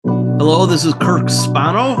Hello, this is Kirk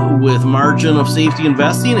Spano with Margin of Safety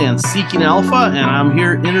Investing and Seeking Alpha, and I'm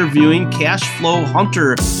here interviewing CashFlow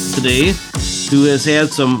Hunter today, who has had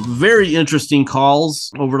some very interesting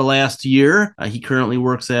calls over the last year. He currently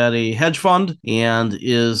works at a hedge fund and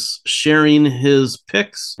is sharing his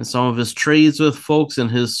picks and some of his trades with folks in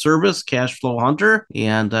his service, CashFlow Hunter,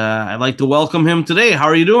 and I'd like to welcome him today. How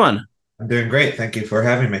are you doing? I'm doing great. Thank you for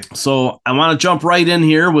having me. So I want to jump right in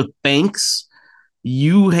here with banks.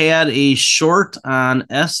 You had a short on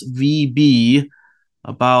SVB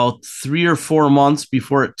about 3 or 4 months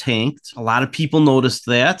before it tanked. A lot of people noticed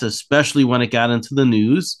that, especially when it got into the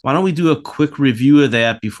news. Why don't we do a quick review of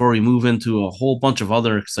that before we move into a whole bunch of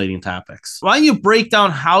other exciting topics? Why don't you break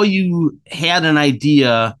down how you had an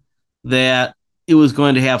idea that it was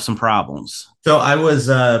going to have some problems? So I was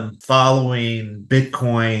following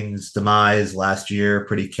Bitcoin's demise last year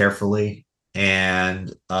pretty carefully. And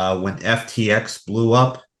when FTX blew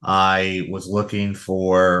up, I was looking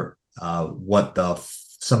for what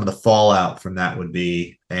some of the fallout from that would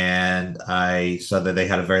be. And I saw that they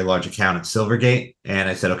had a very large account at Silvergate. And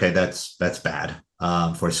I said, okay, that's bad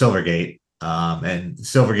for Silvergate. And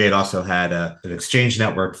Silvergate also had an exchange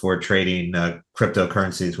network for trading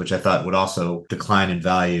cryptocurrencies, which I thought would also decline in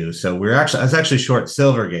value. So I was actually short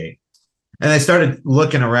Silvergate, and I started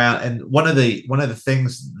looking around. And one of the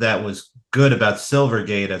things that was good about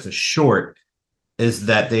Silvergate as a short is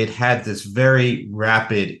that they'd had this very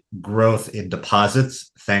rapid growth in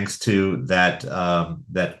deposits thanks to that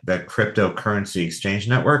cryptocurrency exchange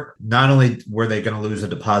network. Not only were they going to lose a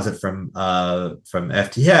deposit from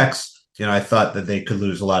FTX, I thought that they could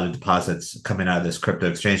lose a lot of deposits coming out of this crypto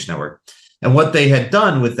exchange network. And what they had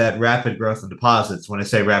done with that rapid growth in deposits, when I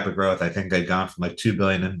say rapid growth, I think they'd gone from like 2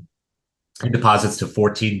 billion in deposits to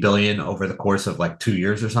 14 billion over the course of like 2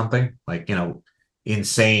 years or something.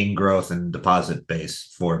 Insane growth in deposit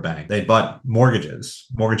base for a bank. They bought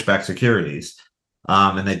mortgage-backed securities,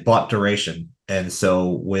 and they bought duration. And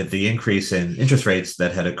so with the increase in interest rates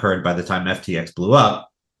that had occurred by the time FTX blew up,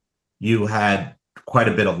 you had quite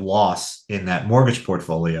a bit of loss in that mortgage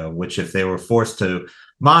portfolio, which if they were forced to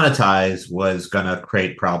monetize was going to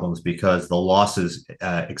create problems because the losses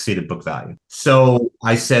exceeded book value. So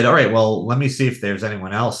I said, all right, well, let me see if there's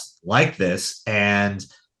anyone else like this. And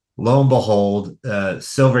lo and behold,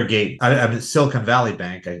 Silicon Valley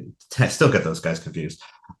Bank, I still get those guys confused,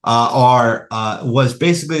 was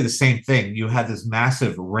basically the same thing. You had this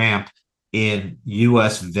massive ramp in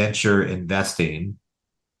U.S. venture investing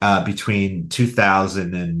between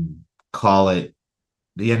 2000 and call it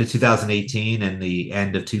the end of 2018 and the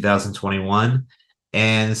end of 2021.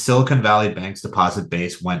 And Silicon Valley Bank's deposit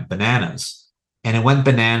base went bananas. And it went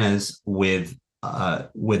bananas with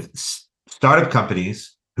startup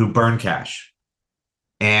companies who burn cash.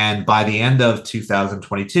 And by the end of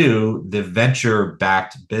 2022, the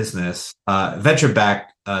venture-backed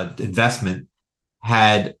investment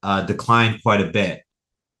had declined quite a bit.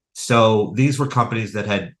 So these were companies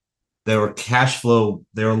they were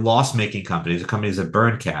loss-making companies that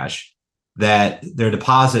burned cash, that their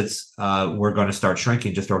deposits were going to start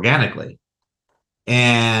shrinking just organically.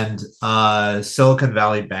 And Silicon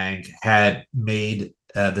Valley Bank had made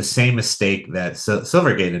the same mistake that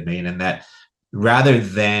Silvergate had made, and that rather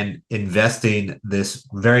than investing this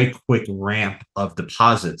very quick ramp of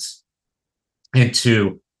deposits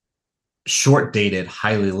into short-dated,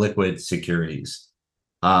 highly liquid securities,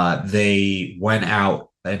 they went out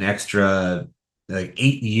an extra like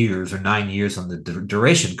 8 years or 9 years on the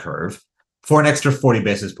duration curve for an extra 40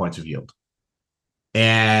 basis points of yield.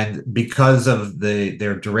 And because of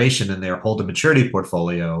their duration and their hold to maturity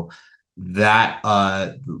portfolio,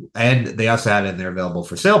 and they also had in their available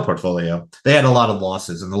for sale portfolio, they had a lot of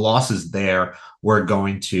losses, and the losses there were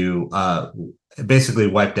going to basically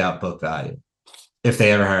wiped out book value if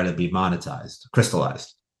they ever had to be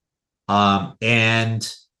crystallized.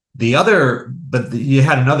 You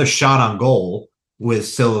had another shot on goal with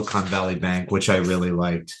Silicon Valley Bank, which I really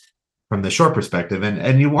liked from the short perspective.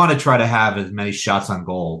 And you want to try to have as many shots on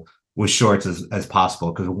goal with shorts as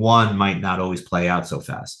possible, because one might not always play out so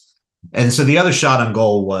fast. And so the other shot on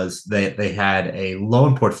goal was they had a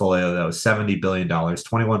loan portfolio that was $70 billion,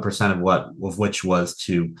 21% of which was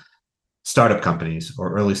to startup companies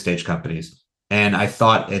or early stage companies. And I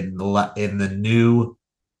thought in the new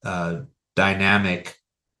dynamic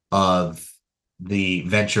of the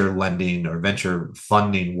venture lending or venture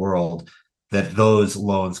funding world, that those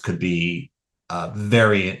loans could be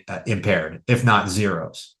very impaired, if not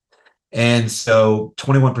zeros. And so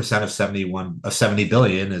 21% of 70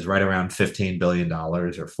 billion is right around $15 billion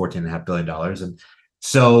or $14.5 billion. And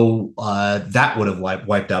so that would have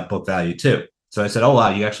wiped out book value too. So I said, oh, wow,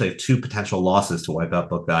 you actually have two potential losses to wipe out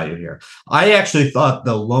book value here. I actually thought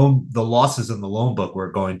the losses in the loan book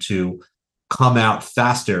were going to come out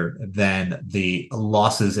faster than the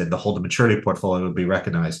losses in the hold to maturity portfolio would be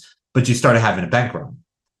recognized. But you started having a bank run.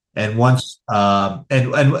 And once and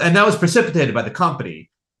that was precipitated by the company,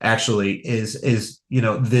 actually,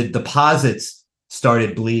 the deposits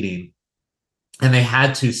started bleeding and they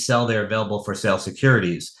had to sell their available for sale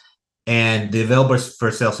securities. And the available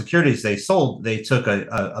for sale securities they sold, they took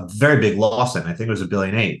a very big loss in. I think it was $1.8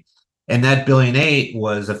 billion. And that $1.8 billion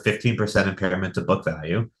was a 15% impairment to book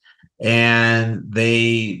value. And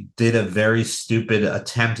they did a very stupid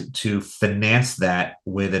attempt to finance that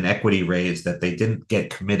with an equity raise that they didn't get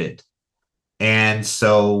committed. And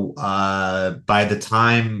so by the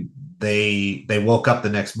time they woke up the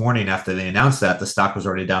next morning after they announced that, the stock was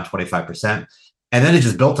already down 25%. And then it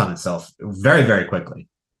just built on itself very, very quickly.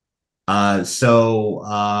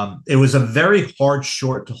 So it was a very hard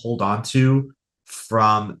short to hold on to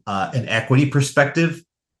from an equity perspective,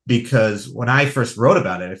 because when I first wrote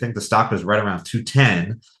about it, I think the stock was right around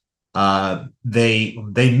 210.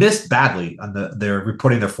 They missed badly on they're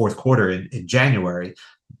reporting their fourth quarter in January,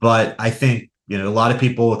 but I think a lot of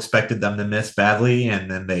people expected them to miss badly,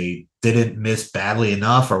 and then they didn't miss badly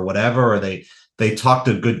enough or whatever, or they talked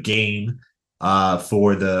a good game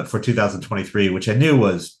for 2023, which I knew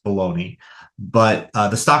was baloney, but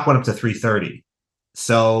the stock went up to 330.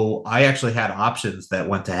 So I actually had options that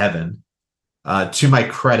went to heaven. To my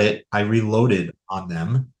credit, I reloaded on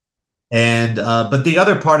them. And but the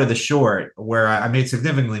other part of the short where I made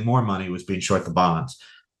significantly more money was being short the bonds.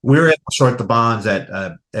 We were able to short the bonds at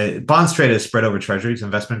bonds traded as spread over treasuries,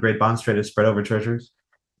 investment grade bonds traded as spread over treasuries.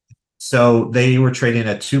 So they were trading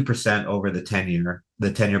at 2% over the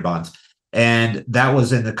 10-year bonds. And that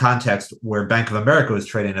was in the context where Bank of America was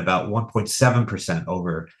trading about 1.7%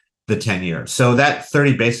 over the 10-year. So that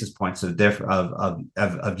 30 basis points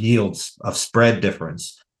of yields of spread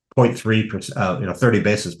difference, 0.3%, 30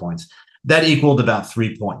 basis points, that equaled about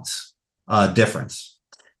 3 points difference.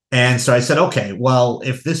 And so I said, okay, well,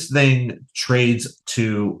 if this thing trades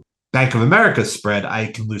to Bank of America's spread, I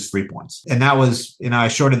can lose 3 points. And that was, I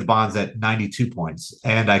shorted the bonds at 92 points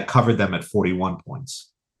and I covered them at 41 points.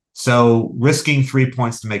 So risking 3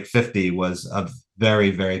 points to make 50 was a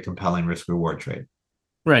very, very compelling risk reward trade.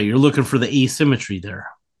 Right. You're looking for the asymmetry there.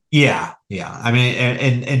 Yeah. Yeah. I mean,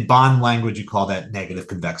 in bond language, you call that negative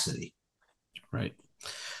convexity. Right.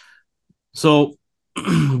 So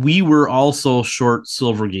we were also short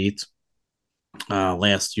Silvergate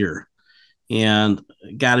last year. And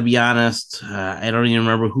got to be honest, I don't even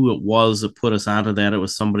remember who it was that put us onto that. It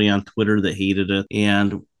was somebody on Twitter that hated it.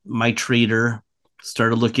 And my trader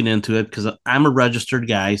started looking into it because I'm a registered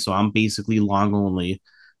guy, so I'm basically long only.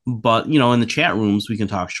 But, in the chat rooms, we can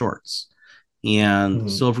talk shorts. And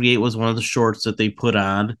Silvergate was one of the shorts that they put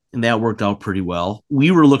on, and that worked out pretty well. We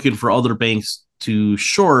were looking for other banks to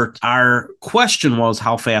short. Our question was,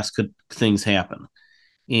 how fast could things happen?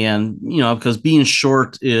 And, because being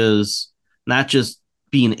short is not just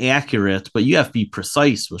being accurate, but you have to be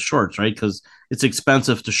precise with shorts, right? Because it's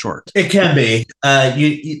expensive to short. It can be.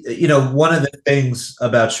 One of the things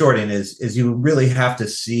about shorting is you really have to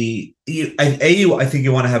see. I think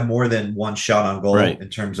you want to have more than one shot on goal, right, in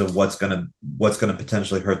terms of what's gonna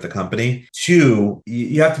potentially hurt the company. Two,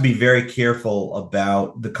 you have to be very careful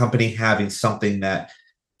about the company having something that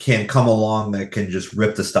can come along that can just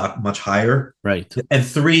rip the stock much higher. Right. And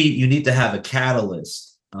three, you need to have a catalyst.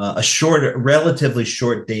 Relatively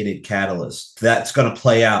short dated catalyst that's going to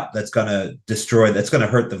play out, that's going to destroy, that's going to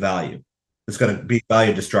hurt the value. It's going to be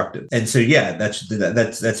value destructive. And so, yeah,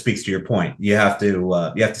 that speaks to your point. You have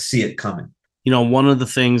to see it coming. One of the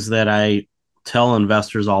things that I tell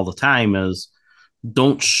investors all the time is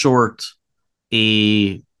don't short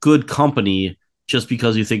a good company just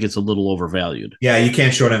because you think it's a little overvalued. Yeah, you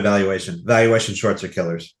can't short on valuation. Valuation shorts are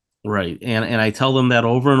killers. Right. And I tell them that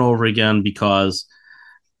over and over again because,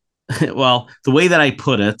 well, the way that I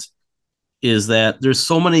put it is that there's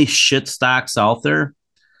so many shit stocks out there,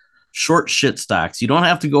 short shit stocks. You don't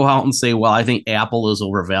have to go out and say, well, I think Apple is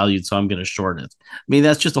overvalued, so I'm going to short it. I mean,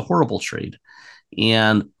 that's just a horrible trade.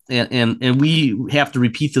 And we have to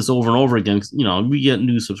repeat this over and over again. We get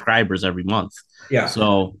new subscribers every month. Yeah.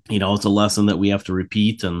 So, it's a lesson that we have to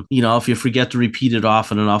repeat. And, if you forget to repeat it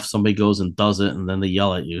often enough, somebody goes and does it and then they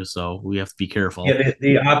yell at you. So we have to be careful. Yeah,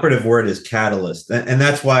 the operative word is catalyst. And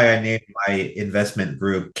that's why I named my investment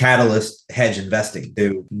group Catalyst Hedge Investing,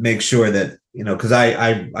 to make sure that, because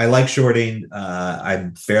I like shorting.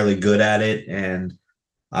 I'm fairly good at it. And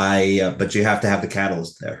but you have to have the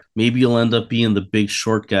catalyst there. Maybe you'll end up being the big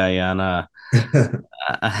short guy on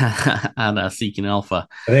on Seeking Alpha.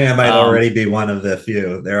 I think I might Um, already be one of the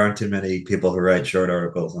few. There aren't too many people who write short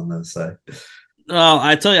articles on this site. well,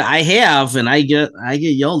 I tell you, I have, and I get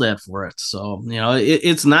yelled at for it. So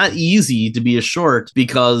it's not easy to be a short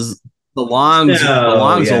because the longs No,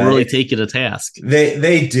 will yeah, really take you to task.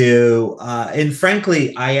 they do, and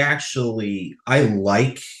frankly, I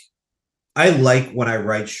like when I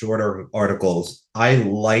write shorter articles. I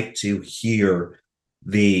like to hear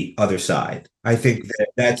the other side. I think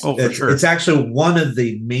that Oh, for it's sure. actually one of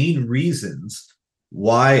the main reasons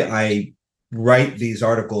why I write these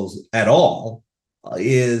articles at all,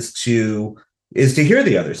 is to hear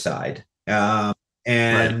the other side. Right.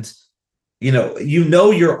 And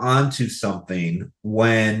you're onto something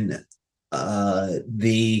when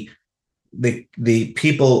the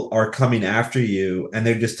people are coming after you and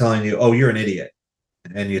they're just telling you, "Oh, you're an idiot,"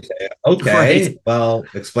 and you say, Right. "Okay, well,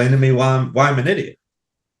 explain to me why I'm an idiot."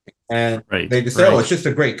 And Right. they just say, "Oh, Right. it's just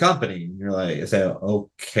a great company." And you're like, I say,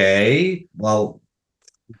 "Okay, well,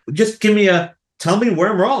 just tell me where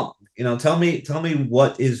I'm wrong. Tell me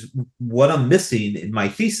what I'm missing in my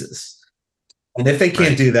thesis." And if they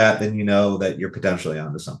can't Right. do that, then you know that you're potentially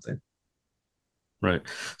onto something. Right.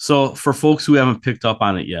 So for folks who haven't picked up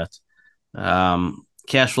on it yet,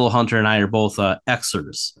 Cashflow Hunter and I are both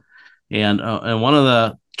Xers, and one of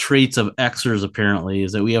the traits of Xers apparently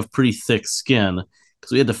is that we have pretty thick skin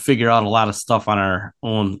because we had to figure out a lot of stuff on our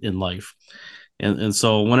own in life. And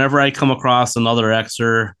so whenever I come across another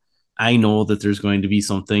Xer, I know that there's going to be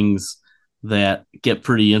some things that get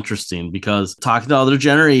pretty interesting because talking to other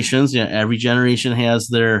generations, every generation has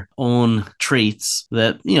their own traits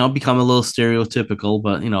that, become a little stereotypical.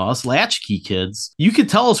 But, us latchkey kids, you could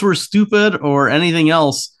tell us we're stupid or anything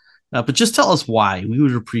else, but just tell us why. We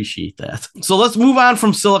would appreciate that. So let's move on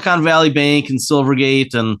from Silicon Valley Bank and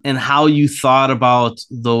Silvergate and how you thought about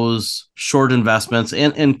those short investments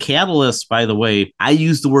and catalysts. By the way, I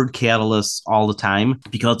use the word catalysts all the time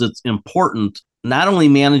because it's important, not only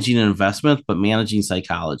managing an investment, but managing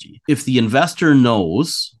psychology. If the investor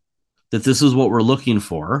knows that this is what we're looking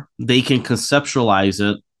for, they can conceptualize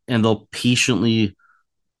it and they'll patiently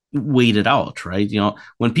wait it out, right?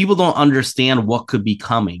 When people don't understand what could be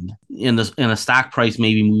coming and a stock price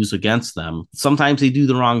maybe moves against them, sometimes they do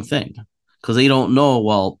the wrong thing because they don't know,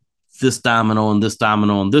 well, this domino and this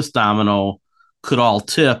domino and this domino could all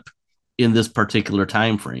tip in this particular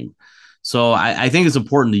time frame. So I think it's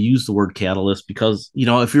important to use the word catalyst because,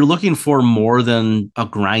 if you're looking for more than a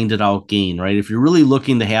grinded out gain, right? If you're really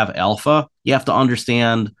looking to have alpha, you have to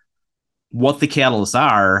understand what the catalysts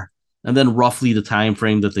are and then roughly the time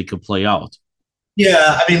frame that they could play out.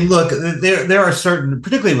 Yeah, I mean, look, there are certain,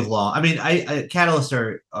 particularly with long. I mean,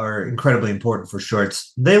 catalysts are incredibly important for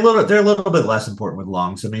shorts. They're a little bit less important with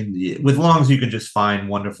longs. I mean, with longs, you can just find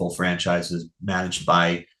wonderful franchises managed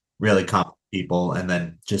by really competent people, and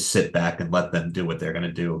then just sit back and let them do what they're going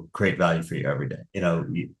to do, create value for you every day.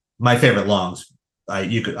 My favorite longs,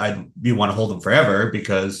 you want to hold them forever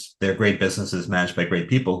because they're great businesses managed by great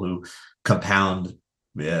people who compound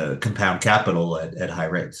compound capital at high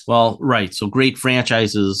rates. Well, right. So great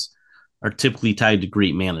franchises are typically tied to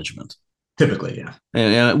great management. Typically, yeah.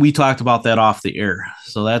 And we talked about that off the air.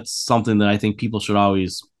 So that's something that I think people should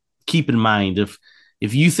always keep in mind. If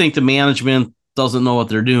you think the management doesn't know what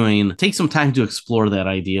they're doing, take some time to explore that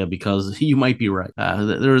idea because you might be right.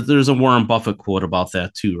 There's a Warren Buffett quote about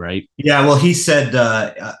that too, right? Yeah, well, he said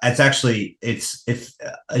it's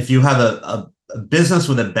if you have a business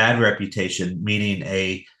with a bad reputation, meaning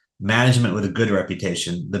a management with a good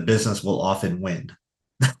reputation, the business will often win.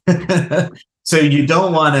 So you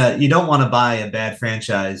don't want to buy a bad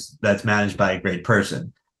franchise that's managed by a great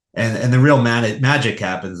person. And the real magic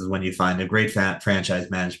happens is when you find a great franchise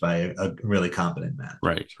managed by a really competent man.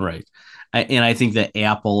 Right, right. And I think that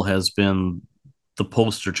Apple has been the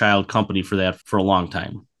poster child company for that for a long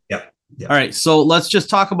time. Yep. All Yep. right, so let's just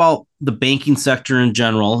talk about the banking sector in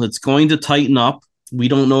general. It's going to tighten up. We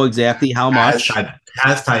don't know exactly how Has much, tightened,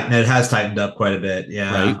 has tightened. It has tightened up quite a bit.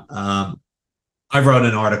 right? Yeah. I wrote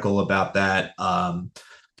an article about that,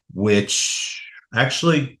 which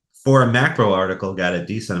actually, for a macro article, got a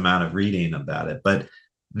decent amount of reading about it. But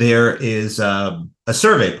there is a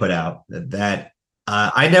survey put out that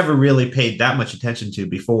I never really paid that much attention to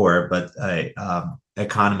before, but a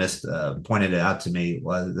economist pointed it out to me,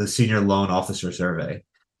 was the Senior Loan Officer Survey,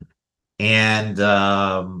 and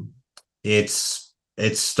it's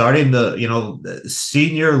starting to,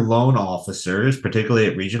 senior loan officers, particularly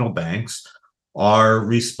at regional banks, are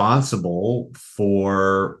responsible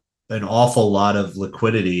for an awful lot of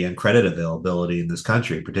liquidity and credit availability in this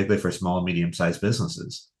country, particularly for small and medium-sized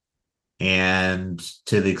businesses. And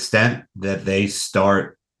to the extent that they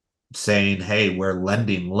start saying, hey, we're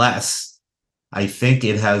lending less, I think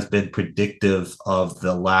it has been predictive of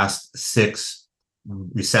the last six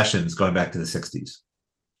recessions going back to the 60s.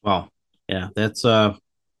 Well, yeah, that's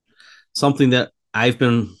something that I've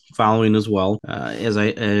been following as well. As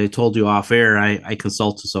I told you off air, I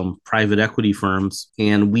consult to some private equity firms,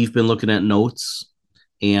 and we've been looking at notes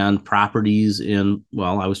and properties in,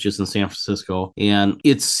 well, I was just in San Francisco, and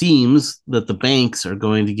it seems that the banks are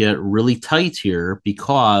going to get really tight here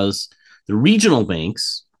because the regional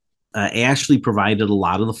banks actually provided a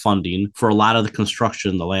lot of the funding for a lot of the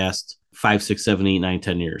construction the last 5, 6, 7, 8, 9,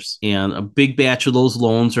 10 years. And a big batch of those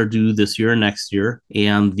loans are due this year and next year.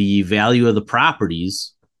 And the value of the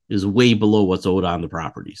properties is way below what's owed on the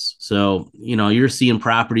properties. So, you're seeing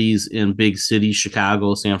properties in big cities,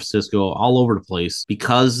 Chicago, San Francisco, all over the place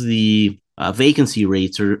because the vacancy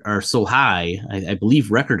rates are so high, I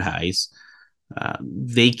believe record highs.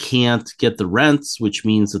 They can't get the rents, which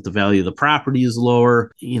means that the value of the property is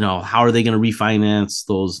lower. How are they going to refinance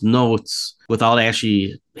those notes without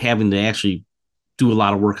actually having to actually do a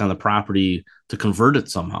lot of work on the property to convert it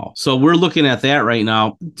somehow? So we're looking at that right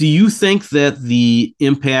now. Do you think that the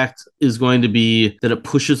impact is going to be that it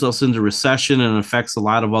pushes us into recession and affects a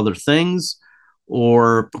lot of other things?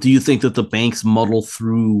 Or do you think that the banks muddle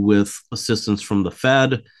through with assistance from the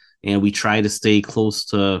Fed and we try to stay close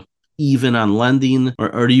to even on lending?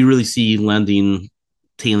 Or do you really see lending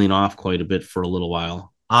tailing off quite a bit for a little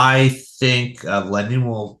while? I think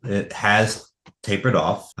lending it has tapered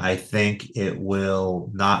off. I think it will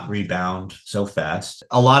not rebound so fast.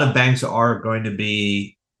 A lot of banks are going to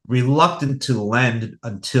be reluctant to lend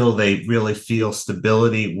until they really feel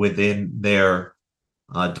stability within their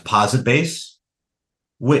deposit base,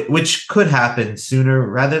 which could happen sooner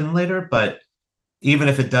rather than later. But even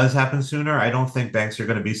if it does happen sooner, I don't think banks are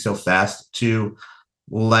going to be so fast to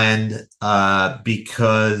lend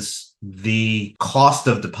because the cost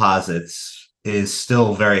of deposits is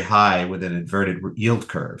still very high with an inverted yield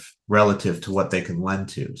curve relative to what they can lend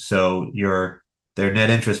to. So their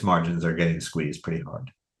net interest margins are getting squeezed pretty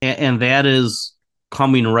hard. And that is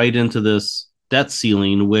coming right into this debt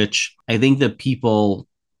ceiling, which I think that people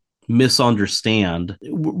misunderstand.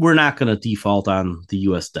 We're not going to default on the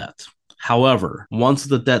US debt. However, once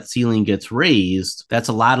the debt ceiling gets raised, that's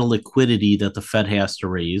a lot of liquidity that the Fed has to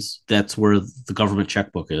raise. That's where the government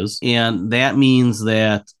checkbook is. And that means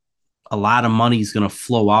that a lot of money is going to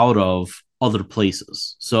flow out of other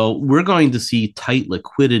places. So we're going to see tight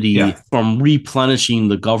liquidity from replenishing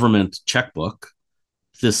the government checkbook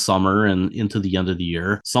this summer and into the end of the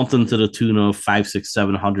year, something to the tune of 5, 6,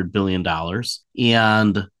 700 billion dollars.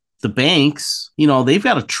 And the banks, they've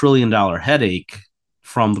got $1 trillion headache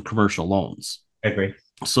from the commercial loans. I agree.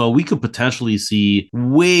 So we could potentially see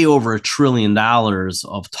way over $1 trillion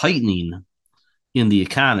of tightening in the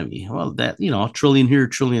economy. Well, that, $1 trillion here,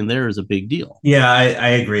 $1 trillion there is a big deal. Yeah, I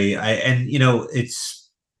agree.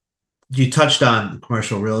 You touched on the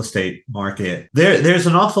commercial real estate market. There's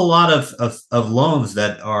an awful lot of loans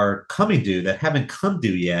that are coming due that haven't come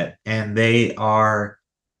due yet, and they're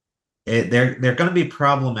going to be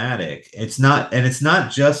problematic. It's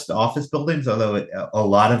not just office buildings, although a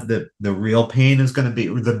lot of the real pain is going to be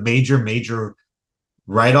the major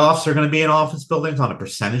write-offs are going to be in office buildings on a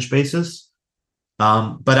percentage basis.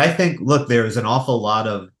 But I think, look, there's an awful lot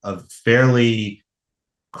of fairly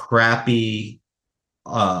crappy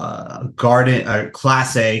garden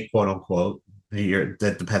class A, quote unquote.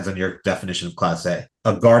 That depends on your definition of class A.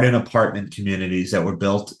 Garden apartment communities that were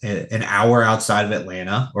built an hour outside of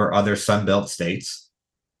Atlanta or other Sunbelt states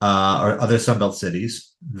or other Sunbelt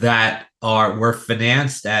cities that were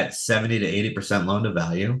financed at 70 to 80% loan to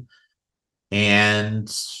value,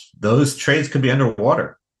 and those trades could be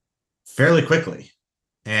underwater fairly quickly.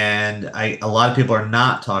 And a lot of people are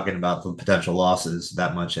not talking about the potential losses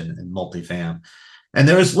that much in multifam. And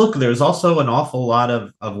there was also an awful lot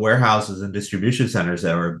of warehouses and distribution centers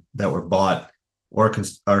that were bought or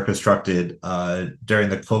constructed during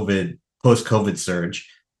the post-COVID surge.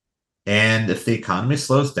 And if the economy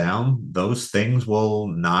slows down, those things will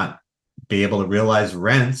not be able to realize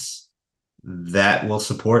rents that will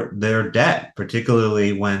support their debt,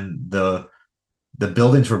 particularly when the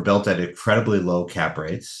buildings were built at incredibly low cap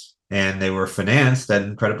rates and they were financed at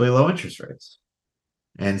incredibly low interest rates.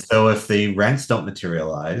 And so if the rents don't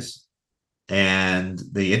materialize and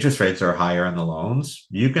the interest rates are higher on the loans,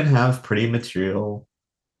 you can have pretty material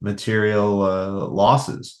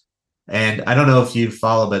losses. And I don't know if you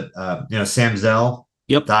follow, but Sam Zell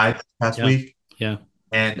died last week. Yeah.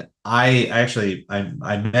 And I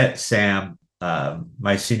met Sam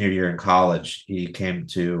my senior year in college. He came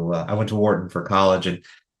to I went to Wharton for college, and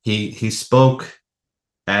he spoke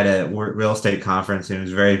at a real estate conference, and he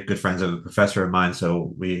was very good friends of a professor of mine.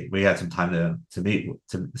 So we had some time to meet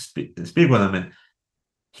to speak with him, and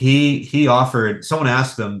he offered. Someone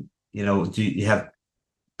asked him, do you have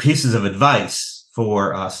pieces of advice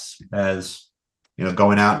for us as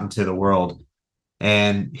going out into the world?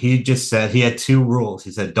 And he just said he had two rules.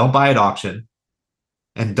 He said, don't buy at auction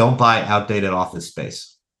and don't buy outdated office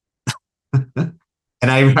space. And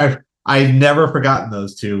I never forgotten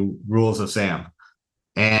those two rules of Sam.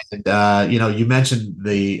 And you mentioned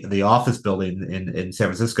the office building in San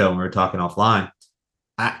Francisco when we were talking offline.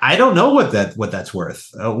 I don't know what that's worth.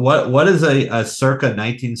 What is a circa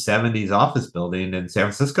 1970s office building in San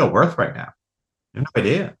Francisco worth right now? I have no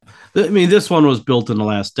idea. I mean, this one was built in the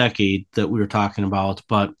last decade that we were talking about,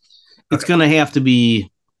 but it's Okay. going to have to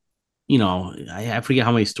be, I forget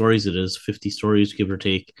how many stories it is, 50 stories, give or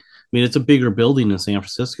take. I mean, it's a bigger building in San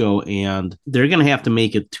Francisco, and they're going to have to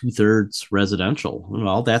make it 2/3 residential.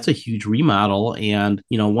 Well, that's a huge remodel. And,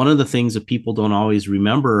 one of the things that people don't always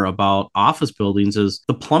remember about office buildings is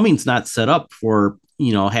the plumbing's not set up for,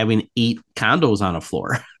 having 8 condos on a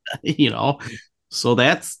floor, you know? So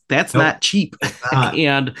that's Nope, not cheap. it's not.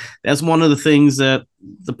 And that's one of the things that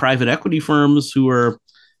the private equity firms who are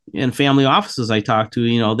in family offices I talk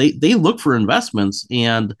to, they look for investments,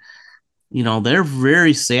 and they're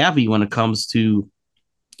very savvy when it comes to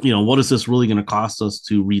what is this really going to cost us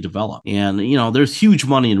to redevelop? And there's huge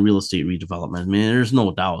money in real estate redevelopment. I mean, there's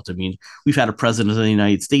no doubt. I mean, we've had a president of the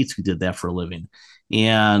United States who did that for a living.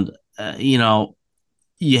 And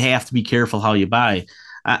you have to be careful how you buy.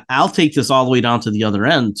 I'll take this all the way down to the other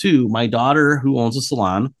end too. My daughter, who owns a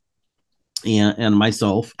salon, and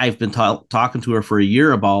myself, I've been talking to her for a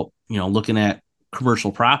year about looking at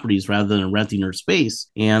commercial properties rather than renting her space.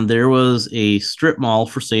 And there was a strip mall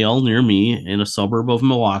for sale near me in a suburb of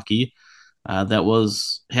Milwaukee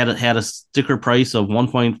that had a sticker price of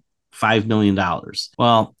 $1.5 million.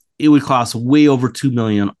 Well, it would cost way over $2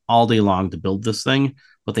 million all day long to build this thing,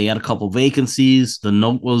 but they had a couple vacancies. The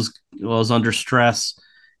note was under stress.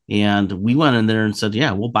 And we went in there and said,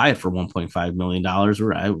 yeah, we'll buy it for $1.5 million.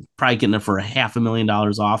 We're probably getting it for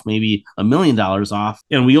 $500,000 off, maybe $1 million off.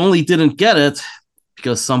 And we only didn't get it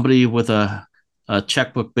because somebody with a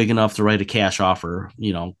checkbook big enough to write a cash offer,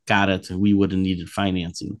 got it, and we would have needed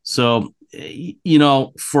financing. So,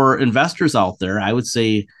 for investors out there, I would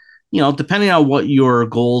say, depending on what your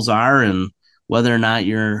goals are and whether or not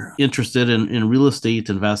you're interested in real estate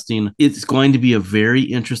investing, it's going to be a very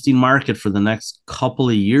interesting market for the next couple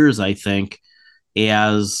of years, I think,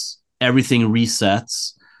 as everything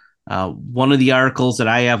resets. One of the articles that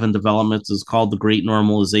I have in development is called The Great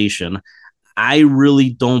Normalization. I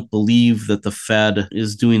really don't believe that the Fed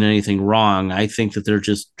is doing anything wrong. I think that they're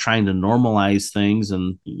just trying to normalize things.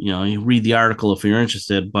 And, you read the article if you're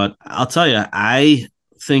interested. But I'll tell you, I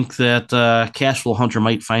think that Cashflow Hunter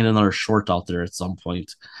might find another short out there at some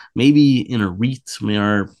point, maybe in a REIT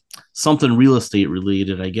or something real estate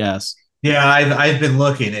related, I guess. Yeah, I've been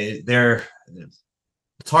looking. It's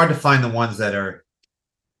hard to find the ones that are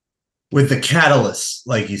with the catalyst,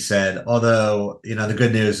 like you said. Although the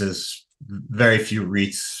good news is very few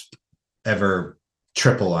REITs ever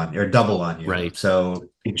triple on or double on you. Right. So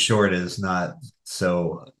being short is not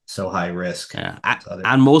so high risk. Yeah.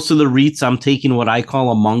 On most of the REITs, I'm taking what I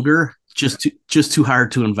call a munger, just too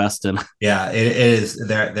hard to invest in. Yeah, it is.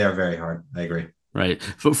 They're very hard. I agree. Right.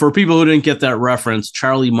 For people who didn't get that reference,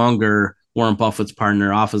 Charlie Munger, Warren Buffett's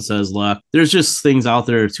partner, often says, look, there's just things out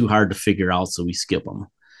there too hard to figure out, so we skip them.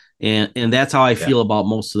 And that's how I feel about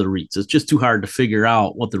most of the REITs. It's just too hard to figure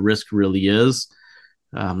out what the risk really is.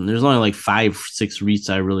 There's only like 5-6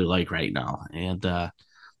 REITs I really like right now. And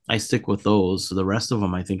I stick with those. So the rest of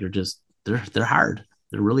them, I think, are just, they're hard.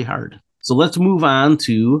 They're really hard. So let's move on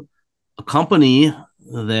to a company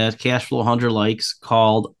that Cashflow Hunter likes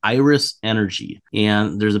called Iris Energy.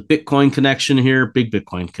 And there's a Bitcoin connection here, big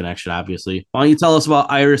Bitcoin connection, obviously. Why don't you tell us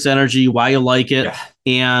about Iris Energy, why you like it,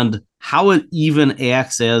 and how it even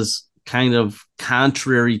acts as kind of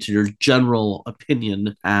contrary to your general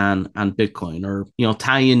opinion on Bitcoin, or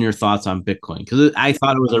tie in your thoughts on Bitcoin, because I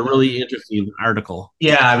thought it was a really interesting article.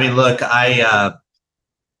 Yeah, I mean, look, I'm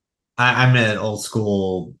an old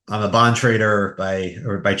school. I'm a bond trader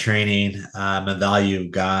by training. I'm a value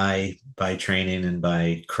guy by training and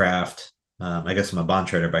by craft. I guess I'm a bond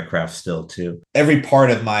trader by craft still too. Every part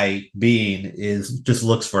of my being is just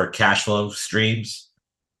looks for cash flow streams,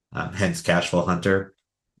 hence Cashflow Hunter,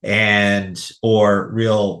 and or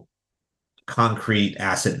real concrete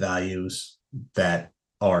asset values that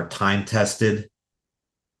are time tested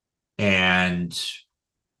and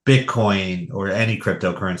Bitcoin or any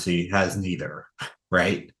cryptocurrency has neither,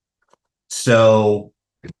 right? So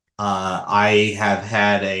I have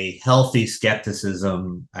had a healthy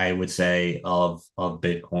skepticism, I would say, of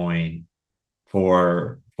Bitcoin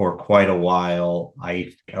for quite a while.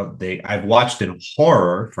 I've watched in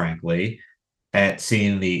horror, frankly, at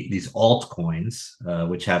seeing these altcoins,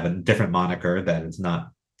 which have a different moniker that is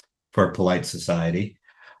not for polite society.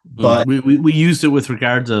 But We used it with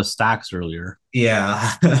regard to stocks earlier.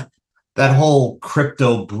 yeah, that whole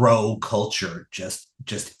crypto bro culture just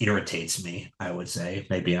irritates me, I would say.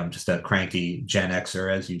 Maybe I'm just a cranky Gen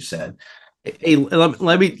Xer, as you said. Hey,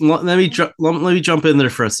 let me jump in there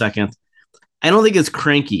for a second. I don't think it's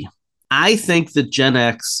cranky. I think that Gen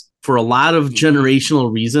X, for a lot of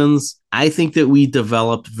generational reasons, I think that we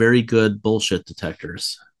developed very good bullshit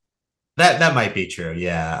detectors. That might be true,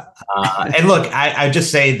 yeah. And look, I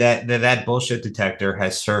just say that bullshit detector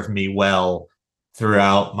has served me well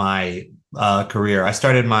throughout my career. I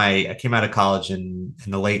came out of college in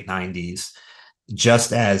the late '90s,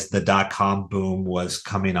 just as the dot-com boom was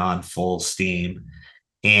coming on full steam.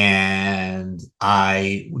 And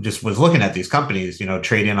I just was looking at these companies,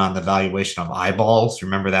 trading on the valuation of eyeballs.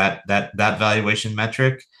 Remember that valuation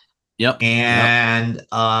metric? Yep. Yep. And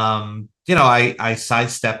I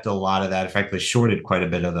sidestepped a lot of that. In fact, I shorted quite a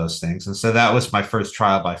bit of those things. And so that was my first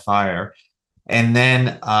trial by fire. And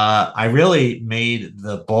then I really made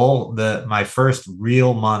my first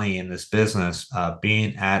real money in this business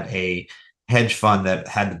being at a hedge fund that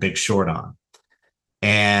had the big short on.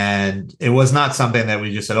 And it was not something that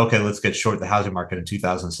we just said, okay, let's get short the housing market in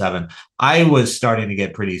 2007. I was starting to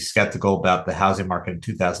get pretty skeptical about the housing market in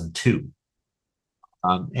 2002.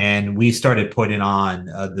 And we started putting on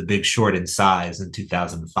the big short in size in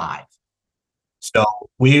 2005. So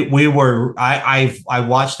I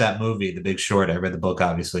watched that movie, The Big Short. I read the book,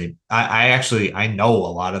 obviously. I know a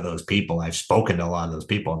lot of those people. I've spoken to a lot of those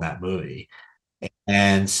people in that movie.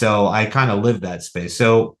 And so I kind of lived that space.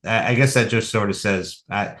 So I guess that just sort of says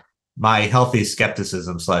my healthy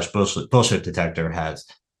skepticism / bullshit detector has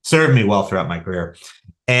served me well throughout my career.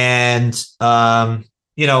 And,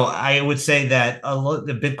 I would say that a lot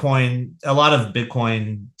of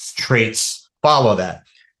Bitcoin traits follow that.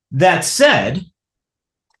 That said,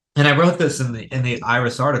 and I wrote this in the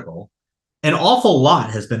Iris article, an awful lot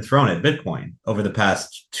has been thrown at Bitcoin over the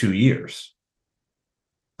past 2 years.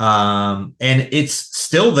 And it's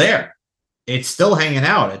still there. It's still hanging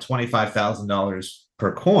out at $25,000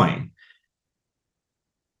 per coin.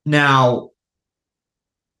 Now,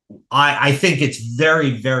 I think it's very,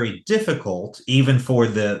 very difficult, even for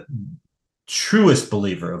the truest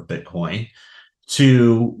believer of Bitcoin,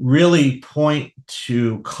 to really point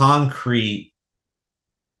to concrete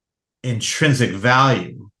intrinsic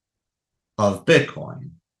value of Bitcoin.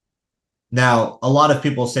 Now, a lot of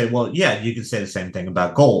people say, well, yeah, you can say the same thing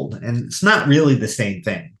about gold. And it's not really the same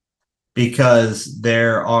thing, because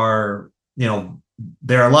there are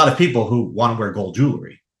a lot of people who want to wear gold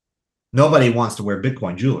jewelry. Nobody wants to wear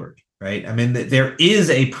Bitcoin jewelry, right? I mean, there is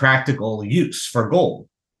a practical use for gold.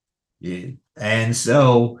 And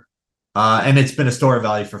so, and it's been a store of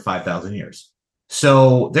value for 5,000 years.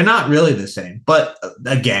 So they're not really the same. But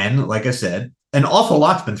again, like I said, an awful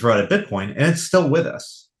lot's been thrown at Bitcoin, and it's still with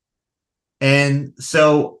us. And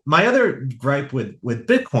so my other gripe with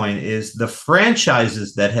Bitcoin is the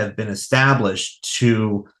franchises that have been established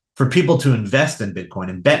for people to invest in Bitcoin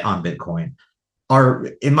and bet on Bitcoin are,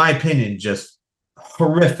 in my opinion, just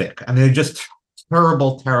horrific. I mean, they're just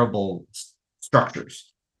terrible, terrible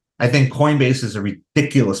structures. I think Coinbase is a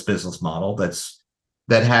ridiculous business model that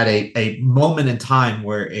had a moment in time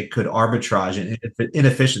where it could arbitrage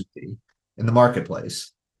inefficiency in the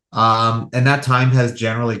marketplace. And that time has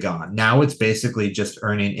generally gone. Now it's basically just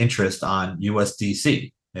earning interest on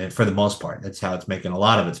USDC, for the most part. That's how it's making a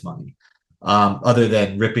lot of its money, other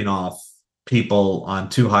than ripping off people on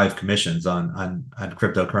too high of commissions on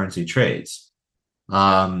cryptocurrency trades.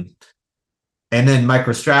 And then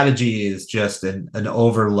MicroStrategy is just an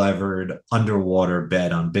over-levered underwater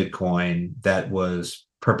bet on Bitcoin that was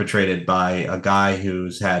perpetrated by a guy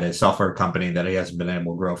who's had a software company that he hasn't been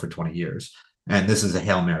able to grow for 20 years. And this is a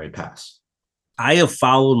Hail Mary pass. I have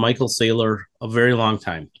followed Michael Saylor a very long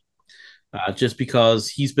time, just because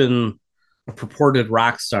he's been a purported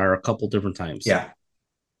rock star a couple different times. Yeah.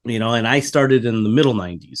 And I started in the middle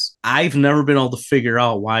 90s. I've never been able to figure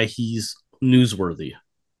out why he's newsworthy.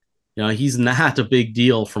 He's not a big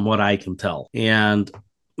deal from what I can tell. And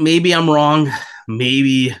maybe I'm wrong.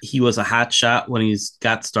 Maybe he was a hot shot when he's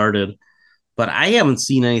got started, but I haven't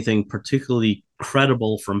seen anything particularly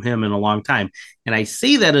credible from him in a long time. And I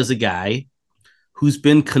say that as a guy who's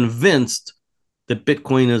been convinced that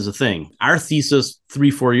Bitcoin is a thing. Our thesis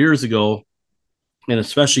 3-4 years ago, and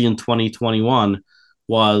especially in 2021,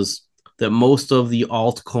 was that most of the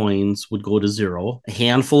altcoins would go to zero. A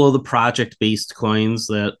handful of the project based coins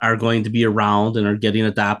that are going to be around and are getting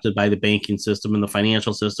adopted by the banking system and the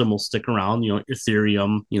financial system will stick around.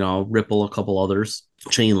 Ethereum, Ripple, a couple others,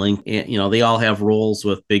 Chainlink, and, they all have roles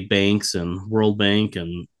with big banks and World Bank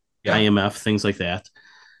and IMF, things like that.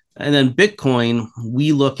 And then Bitcoin,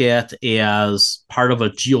 we look at as part of a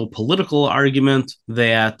geopolitical argument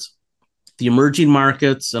that the emerging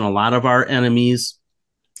markets and a lot of our enemies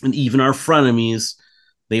and even our frenemies,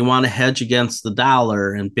 they want to hedge against the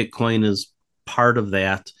dollar, and Bitcoin is part of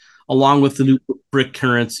that, along with the new brick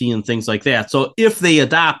currency and things like that. So if they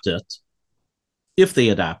adopt it, it'll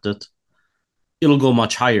go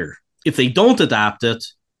much higher. If they don't adopt it,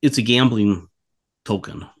 it's a gambling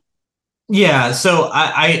token. Yeah, so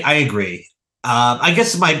I agree. I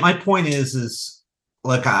guess my point is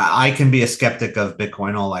look, I can be a skeptic of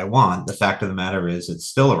Bitcoin all I want. The fact of the matter is it's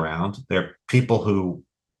still around. There are people who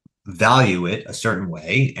value it a certain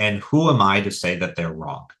way, and who am I to say that they're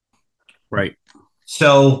wrong? Right.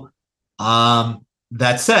 So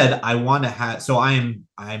that said, I want to have, so I'm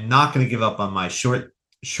not going to give up on my short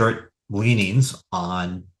leanings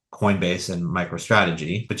on Coinbase and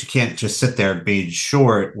MicroStrategy, but you can't just sit there being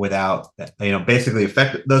short without, basically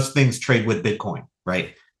affect those things trade with Bitcoin,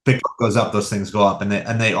 right? Bitcoin goes up, those things go up, and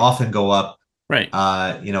they often go up, right?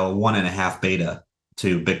 1.5 beta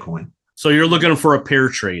to Bitcoin. So you're looking for a pair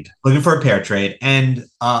trade. And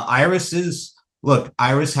Iris has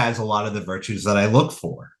a lot of the virtues that I look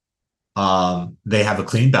for. They have a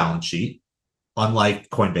clean balance sheet, unlike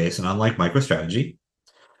Coinbase and unlike MicroStrategy.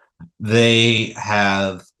 They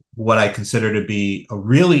have what I consider to be a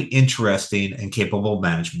really interesting and capable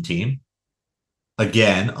management team.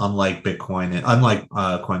 Again, unlike Bitcoin, and unlike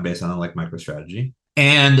Coinbase, and unlike MicroStrategy.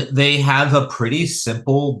 And they have a pretty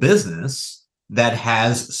simple business that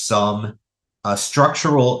has some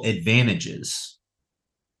structural advantages.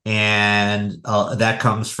 And that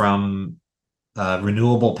comes from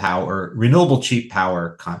renewable cheap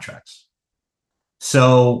power contracts.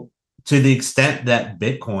 So to the extent that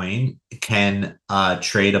Bitcoin can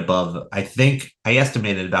trade above, I think I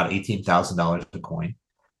estimated about $18,000 a coin,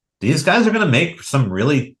 these guys are going to make some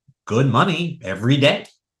really good money every day.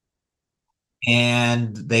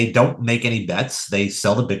 And they don't make any bets. They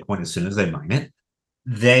sell the Bitcoin as soon as they mine it.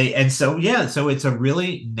 So it's a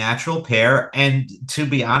really natural pair. And to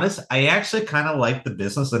be honest, I actually kind of like the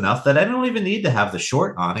business enough that I don't even need to have the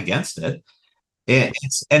short on against it. And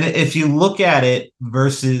if you look at it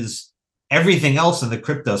versus everything else in the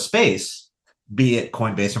crypto space, be it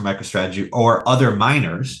Coinbase or MicroStrategy or other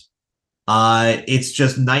miners, it's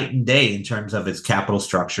just night and day in terms of its capital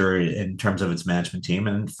structure, in terms of its management team,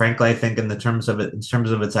 and frankly, I think in terms of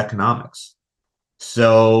its economics.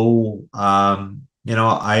 So I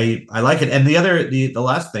like it. And the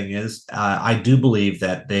last thing is, I do believe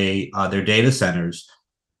that their data centers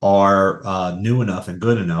are new enough and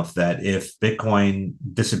good enough that if Bitcoin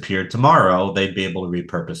disappeared tomorrow, they'd be able to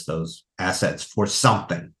repurpose those assets for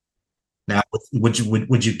something. Now, would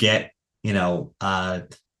you get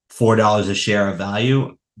 $4 a share of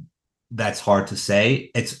value? That's hard to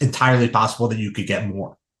say. It's entirely possible that you could get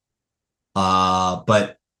more,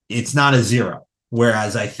 but it's not a zero.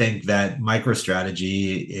 Whereas I think that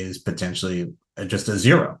MicroStrategy is potentially just a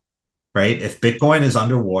zero, right? If Bitcoin is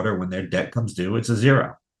underwater when their debt comes due, it's a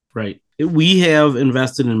zero. Right. We have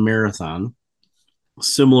invested in Marathon,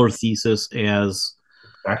 similar thesis as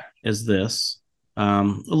this. A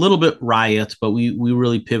little bit Riot, but we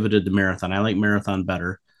really pivoted to Marathon. I like Marathon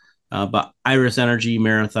better. But Iris Energy,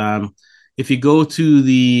 Marathon. If you go to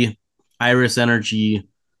the Iris Energy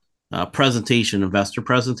investor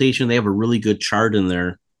presentation, they have a really good chart in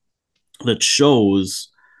there that shows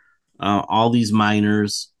all these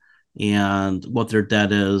miners and what their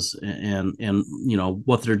debt is, and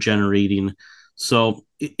what they're generating. So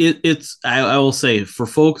it's I will say, for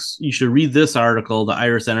folks, you should read this article, the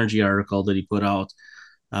Iris Energy article that he put out,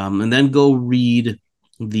 and then go read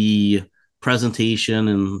the presentation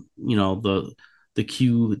and the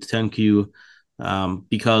Q10Q,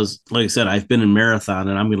 because like I said, I've been in Marathon,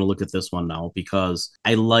 and I'm going to look at this one now because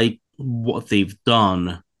I like what they've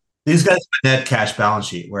done. These guys have a net cash balance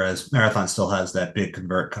sheet, whereas Marathon still has that big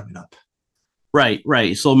convert coming up. Right.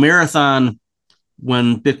 So Marathon,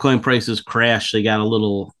 when Bitcoin prices crashed, they got a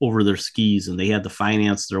little over their skis and they had to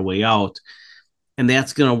finance their way out. And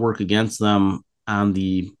that's going to work against them on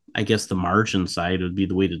the, I guess, the margin side would be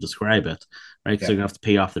the way to describe it, right? Because they're going to have to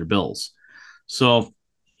pay off their bills. So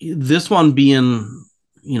this one being,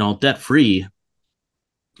 debt free,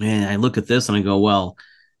 And I look at this and I go, well,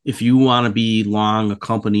 if you want to be long a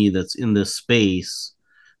company that's in this space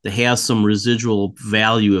that has some residual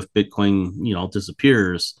value if Bitcoin,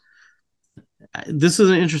 disappears, this is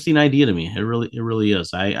an interesting idea to me. It really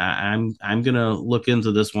is. I'm gonna look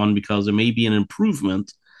into this one because it may be an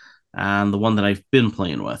improvement on the one that I've been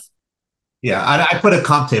playing with. Yeah, I put a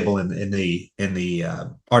comp table in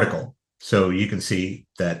the article, so you can see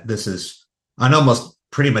that this is on almost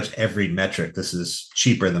pretty much every metric. This is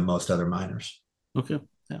cheaper than most other miners. Okay.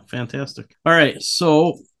 Yeah, fantastic. All right.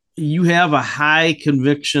 So you have a high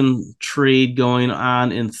conviction trade going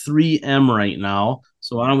on in 3M right now.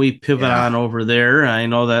 So why don't we pivot Yeah, on over there? I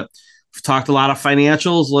know that we've talked a lot of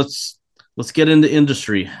financials. Let's get into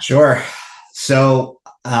industry. sure. So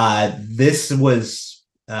this was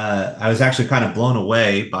I was actually kind of blown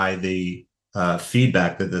away by the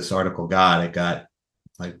feedback that this article got. It got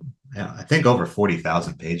like I think over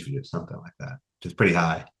 40,000 page views, something like that, which is pretty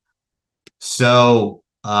high. So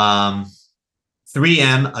 3M,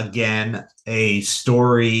 again, a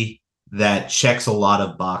story that checks a lot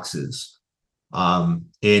of boxes.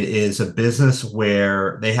 It is a business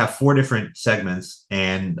where they have four different segments,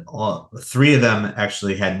 and three of them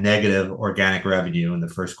actually had negative organic revenue in the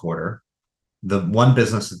first quarter. The one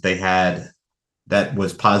business that they had that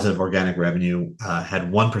was positive organic revenue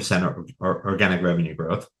had 1% organic revenue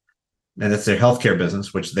growth. And that's their healthcare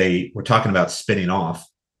business, which they were talking about spinning off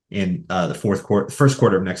in the first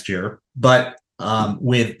quarter of next year. But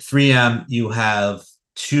with 3M, you have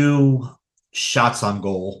two shots on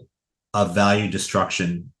goal of value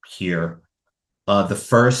destruction here. The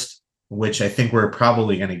first, which I think we're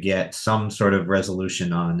probably going to get some sort of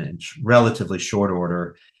resolution on in relatively short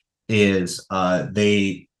order, is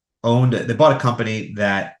they bought a company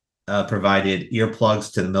that provided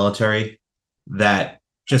earplugs to the military that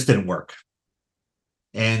just didn't work.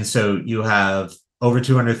 And so you have over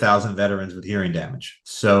 200,000 veterans with hearing damage.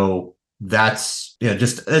 So that's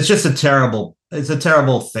it's just a terrible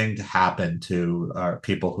thing to happen to our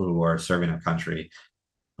people who are serving our country.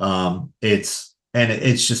 It's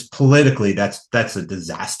just politically that's a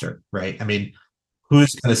disaster, right? I mean,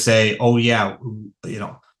 who's going to say, oh yeah,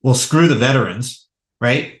 well, screw the veterans,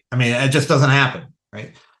 right? I mean, it just doesn't happen,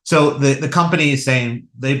 right? So the company is saying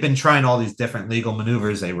they've been trying all these different legal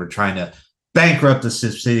maneuvers. They were trying to bankrupt the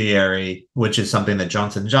subsidiary, which is something that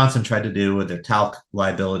Johnson & Johnson tried to do with their talc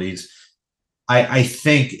liabilities. I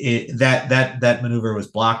think that maneuver was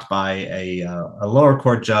blocked by a lower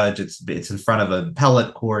court judge. It's in front of an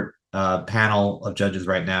appellate court panel of judges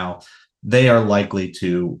right now. They are likely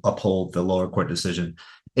to uphold the lower court decision.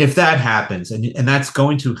 If that happens, and that's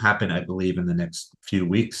going to happen, I believe, in the next few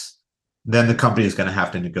weeks, then the company is going to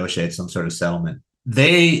have to negotiate some sort of settlement.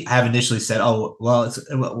 They have initially said, "Oh, well,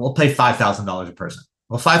 we'll pay $5,000 a person."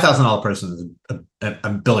 Well, $5,000 a person is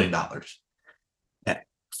 $1 billion.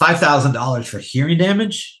 $5,000 for hearing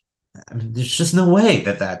damage? I mean, there's just no way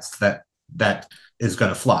that is going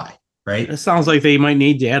to fly, right? It sounds like they might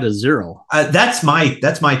need to add a zero. That's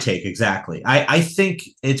my take exactly. I think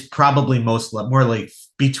it's probably more like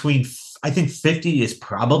between. I think 50 is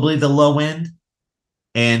probably the low end,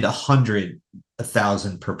 and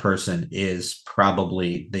 100,000 per person is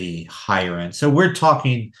probably the higher end. So we're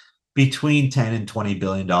talking between 10 and $20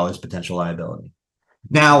 billion potential liability.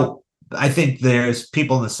 Now, I think there's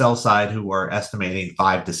people on the sell side who are estimating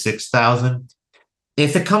 5 to 6,000.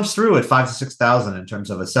 If it comes through at 5 to 6,000 in terms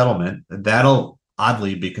of a settlement, that'll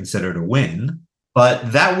oddly be considered a win,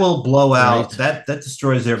 but that will blow out, that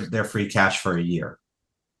destroys their free cash for a year.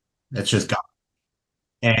 It's just gone.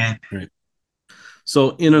 And right.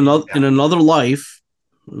 So in another life,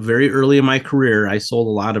 very early in my career, I sold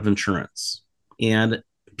a lot of insurance. And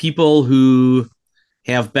people who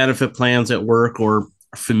have benefit plans at work or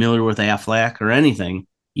are familiar with Aflac or anything,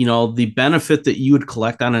 the benefit that you would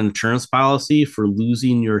collect on an insurance policy for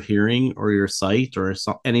losing your hearing or your sight or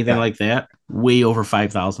anything like that, way over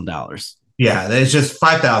 $5,000. Yeah, it's just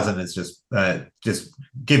 5,000. It's just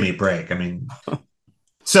give me a break. I mean,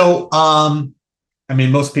 so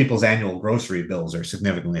most people's annual grocery bills are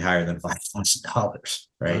significantly higher than $5,000,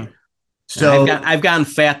 right? So I've gotten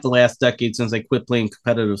fat the last decade since I quit playing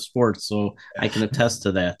competitive sports, so I can attest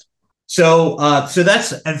to that. So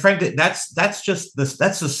that's, and frankly, that's just this.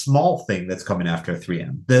 That's a small thing that's coming after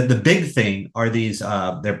 3M. The big thing are these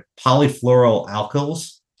they're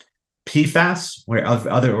polyfluoroalkyls, PFAS, where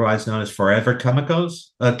otherwise known as forever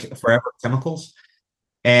chemicals,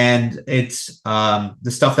 and it's the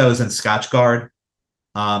stuff that was in Scotchgard.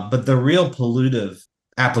 But the real pollutive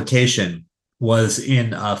application was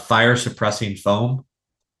in fire suppressing foam.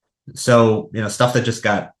 So stuff that just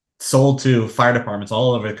got sold to fire departments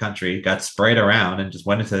all over the country, got sprayed around, and just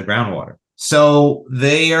went into the groundwater. So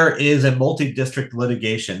there is a multi-district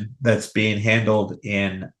litigation that's being handled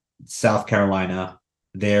in South Carolina.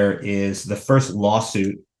 There is the first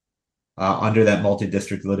lawsuit under that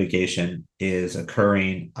multi-district litigation is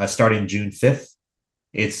occurring starting June 5th.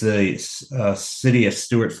 It's the city of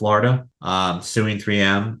Stuart, Florida, suing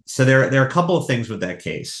 3M. So there are a couple of things with that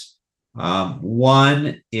case.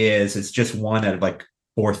 One is it's just one out of like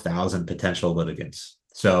 4,000 potential litigants.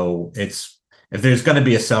 So if there's going to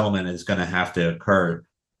be a settlement, it's going to have to occur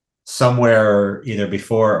somewhere either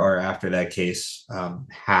before or after that case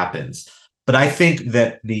happens. But I think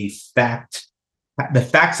that the facts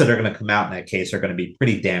that are going to come out in that case are going to be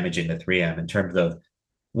pretty damaging to 3M in terms of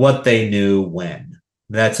what they knew when.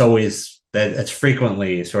 That's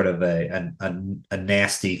frequently sort of a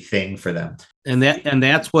nasty thing for them. And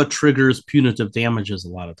that's what triggers punitive damages a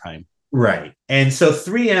lot of time. Right. And so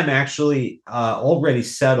 3M actually already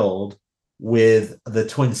settled with the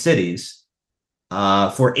Twin Cities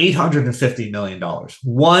for $850 million.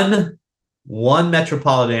 One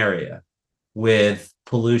metropolitan area with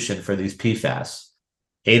pollution for these PFAS,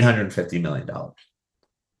 $850 million.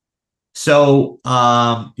 So,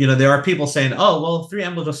 there are people saying, oh, well,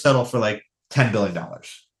 3M will just settle for like $10 billion.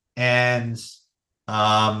 And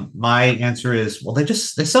my answer is, well, they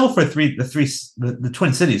settle for the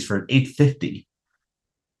Twin Cities for 850.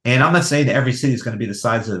 And I'm not saying that every city is going to be the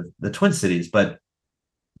size of the Twin Cities, but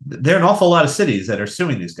there are an awful lot of cities that are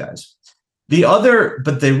suing these guys.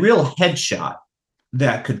 But the real headshot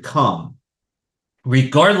that could come,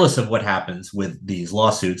 regardless of what happens with these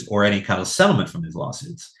lawsuits or any kind of settlement from these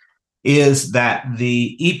lawsuits, is that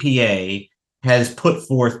the EPA has put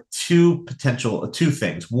forth two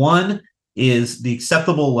things. One is the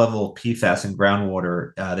acceptable level of PFAS in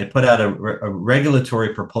groundwater. They put out a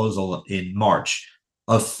regulatory proposal in March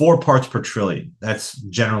of 4 parts per trillion. That's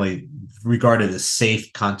generally regarded as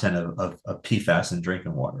safe content of PFAS in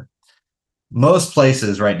drinking water. Most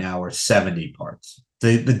places right now are 70 parts.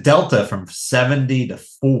 The delta from 70 to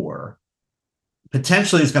 4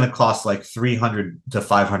 potentially is going to cost like $300 to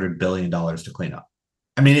 $500 billion to clean up.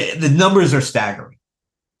 I mean, the numbers are staggering.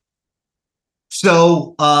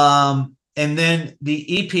 So, and then the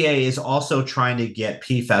EPA is also trying to get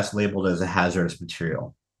PFAS labeled as a hazardous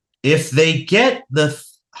material. If they get the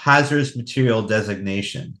hazardous material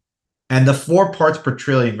designation and the 4 parts per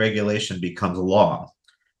trillion regulation becomes law,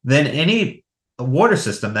 then any water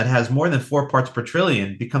system that has more than 4 parts per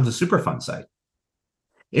trillion becomes a Superfund site,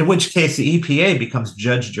 in which case the EPA becomes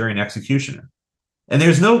judge, jury, and executioner. And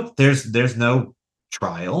there's no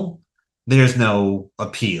trial. There's no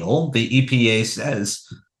appeal. The EPA says,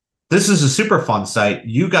 this is a Superfund site.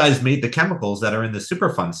 You guys made the chemicals that are in the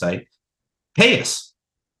Superfund site. Pay us.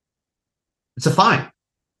 It's a fine.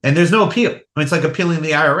 And there's no appeal. I mean, it's like appealing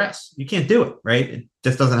the IRS. You can't do it, right? It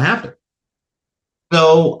just doesn't happen.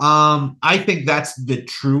 So I think that's the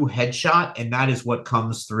true headshot, and that is what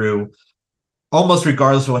comes through almost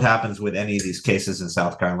regardless of what happens with any of these cases in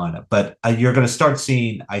South Carolina. But you're going to start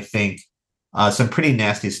seeing, I think, some pretty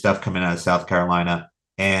nasty stuff coming out of South Carolina.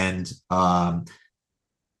 And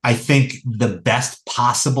I think the best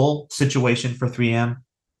possible situation for 3M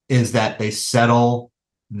is that they settle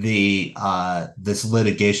this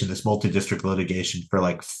litigation, this multi-district litigation, for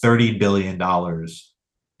like $30 billion,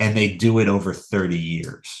 and they do it over 30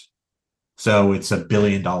 years. So it's $1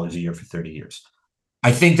 billion a year for 30 years.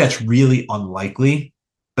 I think that's really unlikely,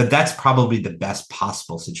 but that's probably the best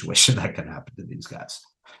possible situation that can happen to these guys.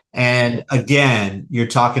 And again, you're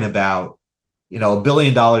talking about, $1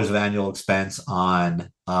 billion of annual expense on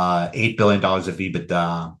 $8 billion of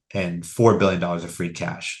EBITDA and $4 billion of free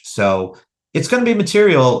cash. So it's going to be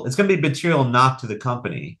material. It's going to be material knocked to the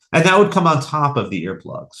company, and that would come on top of the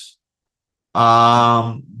earplugs.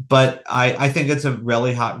 But I think it's a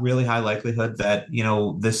really high likelihood that,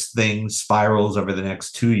 this thing spirals over the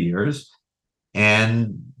next 2 years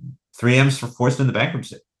and 3M's forced into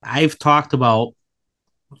bankruptcy. I've talked about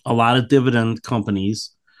a lot of dividend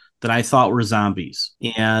companies that I thought were zombies,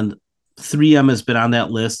 and 3M has been on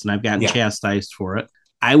that list, and I've gotten chastised for it.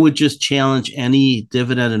 I would just challenge any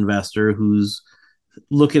dividend investor who's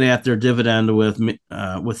looking at their dividend with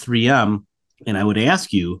 3M, and I would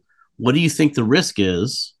ask you, what do you think the risk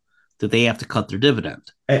is that they have to cut their dividend?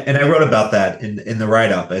 And I wrote about that in the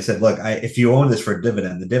write-up. I said, look, if you own this for a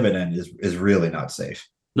dividend, the dividend is really not safe.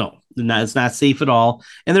 No, it's not safe at all.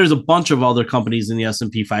 And there's a bunch of other companies in the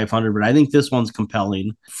S&P 500, but I think this one's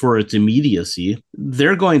compelling for its immediacy.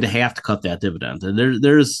 They're going to have to cut that dividend. And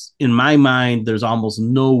there's, in my mind, there's almost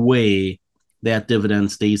no way that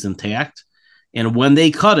dividend stays intact. And when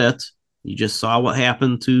they cut it, You just saw what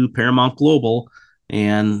happened to Paramount Global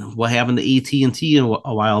and what happened to AT&T a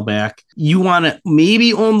while back. You want to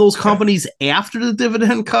maybe own those companies after the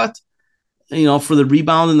dividend cut, for the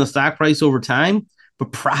rebound in the stock price over time,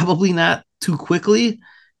 but probably not too quickly.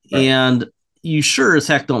 Right. And you sure as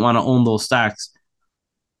heck don't want to own those stocks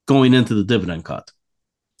going into the dividend cut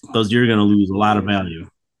because you're going to lose a lot of value.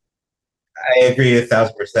 I agree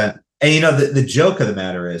 1,000%. And the joke of the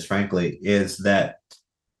matter is, frankly, is that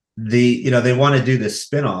they want to do this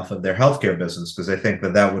spinoff of their healthcare business because they think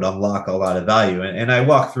that would unlock a lot of value. And I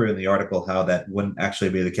walk through in the article how that wouldn't actually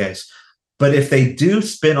be the case. But if they do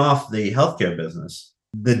spin off the healthcare business,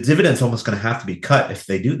 the dividend's almost going to have to be cut if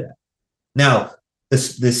they do that. Now, the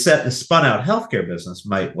spun out healthcare business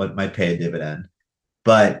might pay a dividend,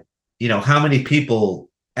 but how many people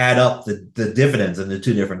add up the dividends in the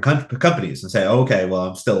two different companies and say, okay, well,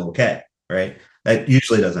 I'm still okay, right? That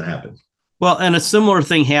usually doesn't happen. Well, and a similar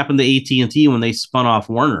thing happened to AT&T when they spun off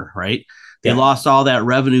Warner, right? They lost all that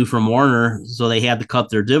revenue from Warner, so they had to cut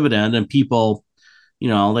their dividend, and people, they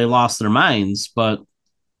lost their minds. But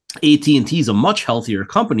AT&T is a much healthier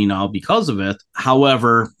company now because of it.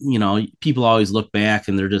 However, people always look back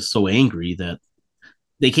and they're just so angry that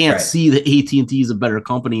they can't see that AT&T is a better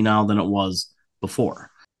company now than it was before.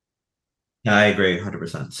 Yeah, I agree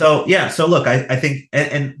 100%. So look, I think,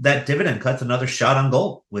 and that dividend cut's another shot on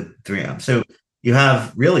goal with 3M. So you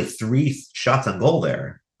have really 3 shots on goal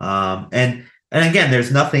there. And again,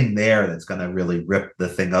 there's nothing there that's going to really rip the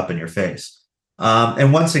thing up in your face.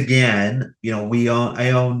 And once again, I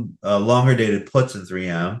own longer dated puts in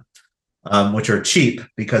 3M, which are cheap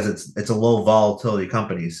because it's a low volatility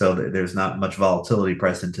company. So there's not much volatility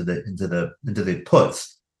priced into the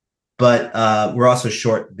puts. But we're also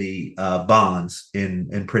short the bonds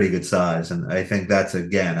in pretty good size. And I think that's,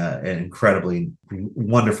 again, an incredibly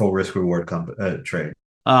wonderful risk-reward trade.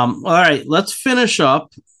 All right, let's finish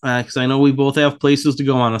up because I know we both have places to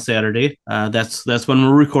go on a Saturday. That's when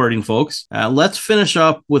we're recording, folks. Let's finish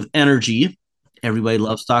up with energy. Everybody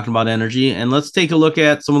loves talking about energy. And let's take a look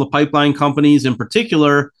at some of the pipeline companies. In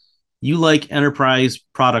particular, you like Enterprise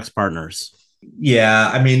Products Partners. Yeah,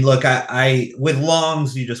 I mean, look, I with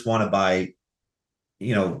longs, you just want to buy,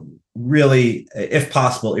 really, if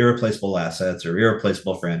possible, irreplaceable assets or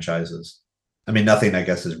irreplaceable franchises. I mean, nothing, I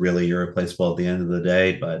guess, is really irreplaceable at the end of the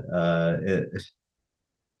day, but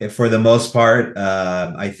for the most part,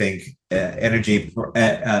 I think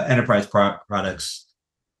Enterprise Products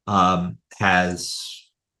has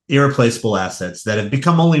irreplaceable assets that have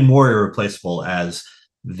become only more irreplaceable as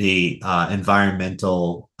the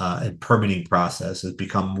environmental and permitting process has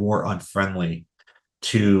become more unfriendly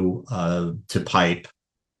to pipe,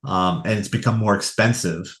 and it's become more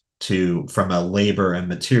expensive from a labor and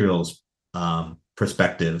materials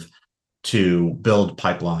perspective to build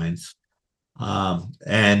pipelines.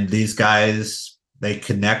 And these guys, they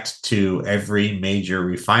connect to every major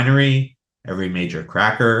refinery, every major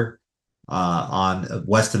cracker on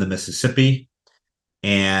west of the Mississippi.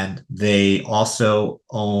 And they also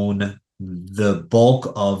own the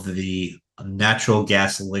bulk of the natural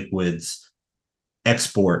gas liquids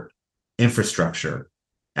export infrastructure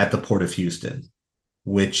at the Port of Houston,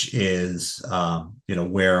 which is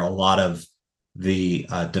where a lot of the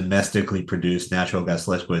domestically produced natural gas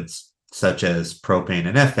liquids, such as propane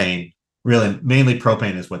and ethane, really mainly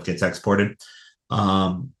propane is what gets exported, are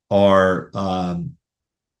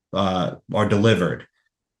delivered.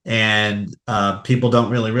 And people don't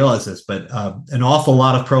really realize this, but an awful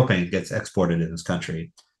lot of propane gets exported in this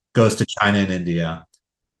country, goes to China and India,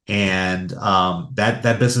 and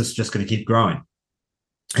that business is just going to keep growing.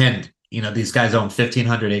 And these guys own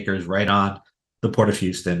 1,500 acres right on the Port of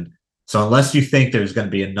Houston. So unless you think there's going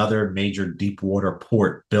to be another major deep water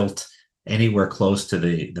port built anywhere close to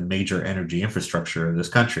the major energy infrastructure of this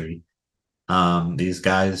country, these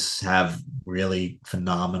guys have really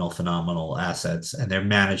phenomenal assets, and they're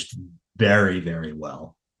managed very, very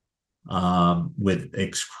well, with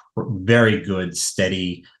very good,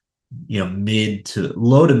 steady, mid to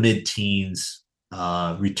low to mid teens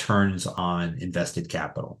returns on invested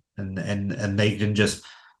capital, and they can just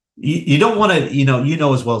you don't want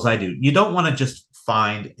to as well as I do, you don't want to just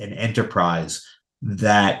find an enterprise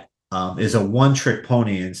that is a one-trick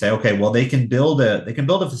pony and say, okay, well, they can build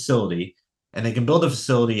a facility. And they can build a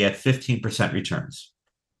facility at 15% returns.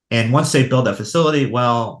 And once they build that facility,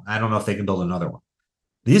 well, I don't know if they can build another one.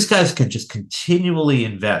 These guys can just continually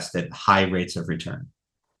invest at high rates of return.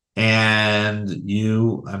 And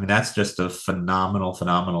that's just a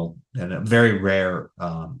phenomenal and a very rare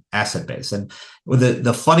asset base. And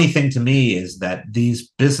the funny thing to me is that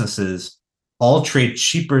these businesses all trade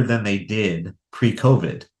cheaper than they did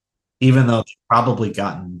pre-COVID. even though they've probably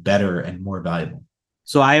gotten better and more valuable.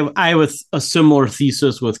 So I have a similar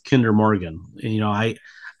thesis with Kinder Morgan.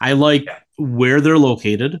 I like where they're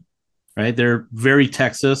located, right? They're very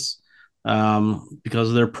Texas because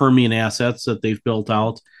of their Permian assets that they've built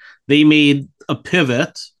out. They made a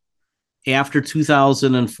pivot after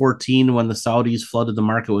 2014 when the Saudis flooded the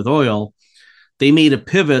market with oil. They made a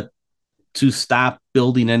pivot to stop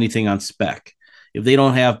building anything on spec. If they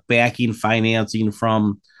don't have backing financing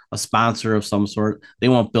from a sponsor of some sort, they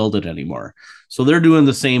won't build it anymore. So they're doing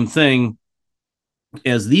the same thing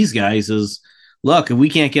as these guys is look, if we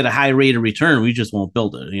can't get a high rate of return, we just won't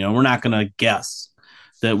build it. We're not going to guess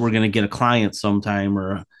that we're going to get a client sometime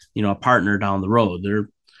or, a partner down the road. They're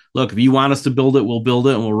look, if you want us to build it, we'll build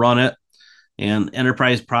it and we'll run it. And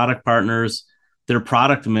enterprise product partners, their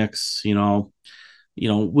product mix,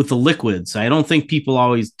 with the liquids. I don't think people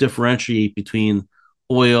always differentiate between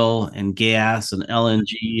oil and gas and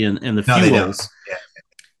LNG and the No, they don't. fuels.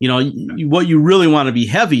 Yeah. What you really want to be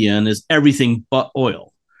heavy in is everything but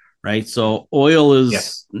oil, right? So oil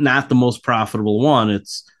is not the most profitable one.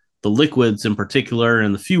 It's the liquids in particular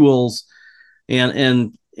and the fuels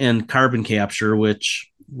and carbon capture, which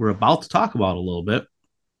we're about to talk about a little bit.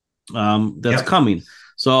 That's coming.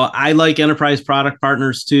 So I like enterprise product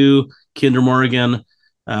partners too, Kinder Morgan.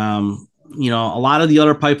 A lot of the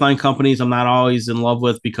other pipeline companies I'm not always in love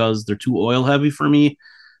with because they're too oil heavy for me.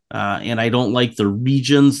 And I don't like the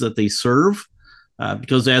regions that they serve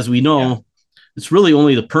because, as we know, it's really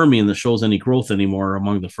only the Permian that shows any growth anymore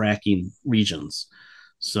among the fracking regions.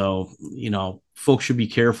 So, folks should be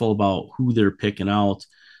careful about who they're picking out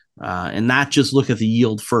and not just look at the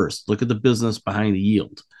yield first. Look at the business behind the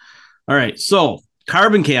yield. All right. So,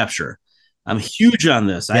 carbon capture. I'm huge on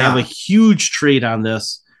this. I have a huge trade on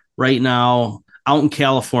this right now out in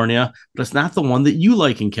California, but it's not the one that you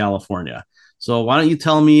like in California. So why don't you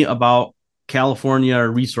tell me about California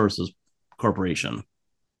Resources Corporation?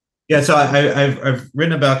 Yeah, so I've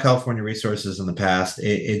written about California Resources in the past.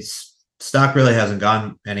 Its stock really hasn't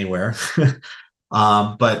gone anywhere,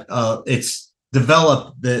 but it's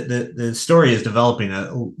developed. The story is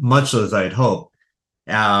developing much as I'd hoped.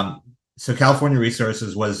 So California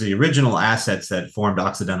Resources was the original assets that formed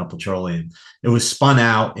Occidental Petroleum. It was spun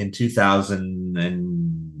out in 2000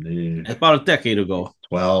 and about a decade ago.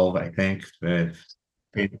 12, I think.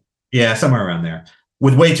 Yeah, somewhere around there,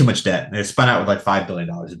 with way too much debt. They spun out with like $5 billion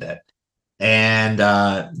of debt. And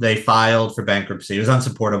they filed for bankruptcy. It was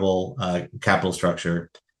unsupportable capital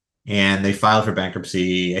structure. And they filed for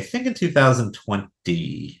bankruptcy, I think in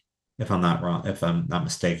 2020, if I'm not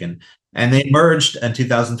mistaken. And they merged in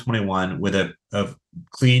 2021 with a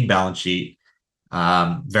clean balance sheet,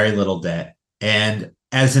 very little debt. And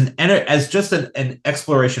as just an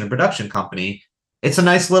exploration and production company, it's a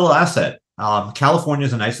nice little asset. California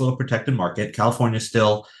is a nice little protected market. California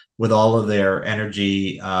still, with all of their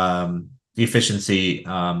energy efficiency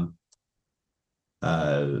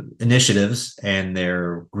initiatives and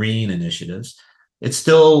their green initiatives, it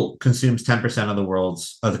still consumes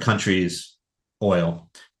 10% of the country's oil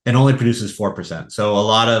and only produces 4%. So a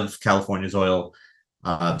lot of California's oil,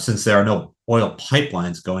 since there are no oil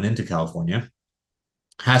pipelines going into California,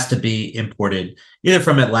 has to be imported either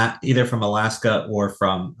from Alaska or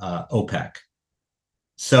from OPEC.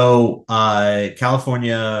 So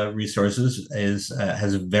California Resources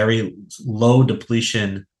has a very low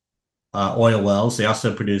depletion oil wells. They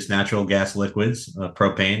also produce natural gas liquids,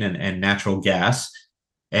 propane and natural gas,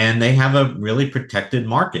 and they have a really protected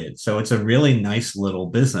market. So it's a really nice little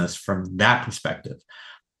business from that perspective.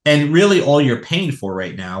 And really all you're paying for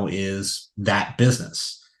right now is that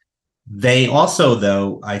business. They also,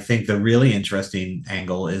 though, I think the really interesting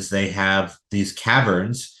angle is they have these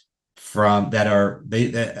caverns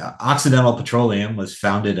Occidental Petroleum was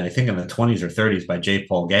founded, I think, in the 20s or 30s by J.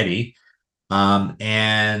 Paul Getty. Maybe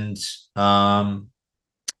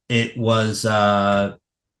it wasn't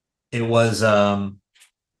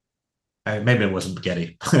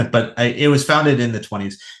Getty, but it was founded in the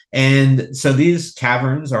 20s. And so these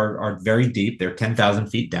caverns are very deep. They're 10,000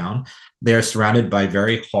 feet down. They're surrounded by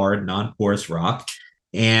very hard, non-porous rock,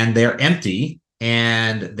 and they're empty.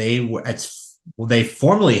 And they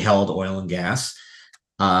formerly held oil and gas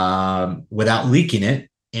without leaking it.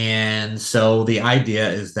 And so the idea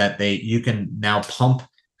is that you can now pump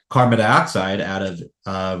carbon dioxide out of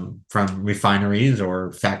from refineries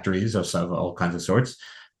or factories of all kinds of sorts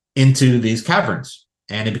into these caverns,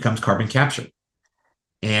 and it becomes carbon capture.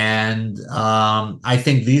 And I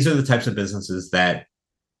think these are the types of businesses that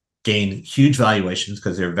gain huge valuations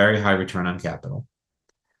because they're very high return on capital.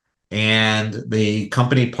 And the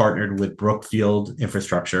company partnered with Brookfield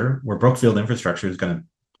Infrastructure, where Brookfield Infrastructure is going to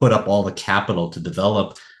put up all the capital to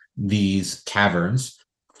develop these caverns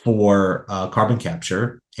for carbon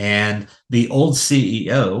capture. And the old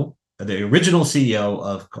CEO, the original CEO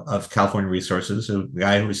of California Resources, the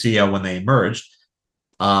guy who was CEO when they emerged,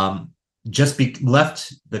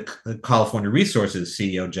 left the California Resources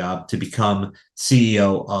CEO job to become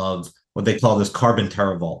CEO of what they call this carbon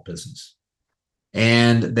TerraVault business.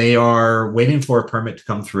 And they are waiting for a permit to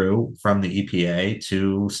come through from the EPA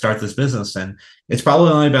to start this business. And it's probably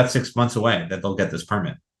only about 6 months away that they'll get this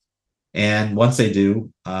permit. And once they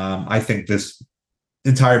do, I think this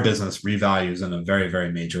entire business revalues in a very,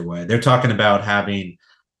 very major way. They're talking about having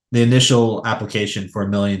the initial application for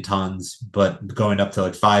 1 million tons, but going up to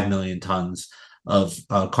like 5 million tons of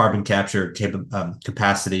carbon capture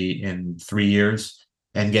capacity in 3 years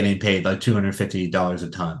and getting paid like $250 a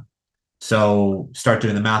ton. So start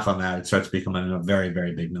doing the math on that. It starts becoming a very,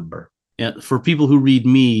 very big number. Yeah, for people who read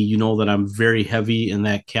me, you know that I'm very heavy in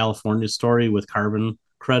that California story with carbon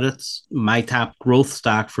credits. My top growth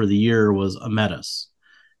stock for the year was Ametis,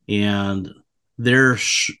 and they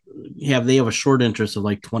have a short interest of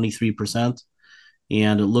like 23%,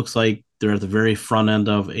 and it looks like they're at the very front end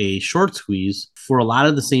of a short squeeze for a lot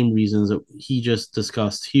of the same reasons that he just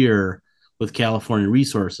discussed here with California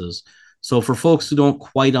Resources. So for folks who don't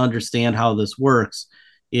quite understand how this works,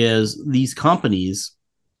 is these companies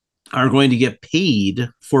are going to get paid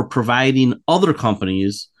for providing other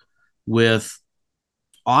companies with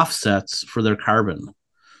offsets for their carbon.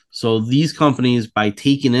 So these companies, by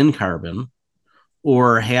taking in carbon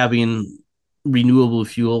or having renewable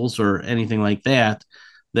fuels or anything like that,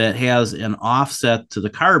 that has an offset to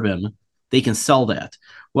the carbon, they can sell that.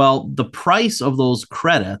 Well, the price of those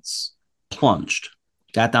credits plunged,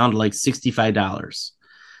 got down to like $65.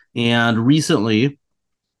 And recently,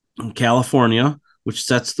 California, which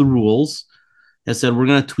sets the rules, has said we're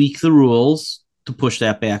going to tweak the rules to push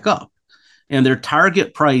that back up. And their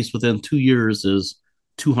target price within 2 years is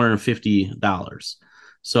 $250.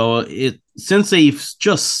 So since they've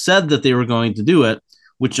just said that they were going to do it,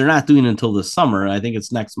 which they're not doing until this summer, I think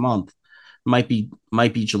it's next month, might be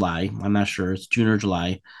July. I'm not sure. It's June or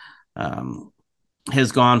July.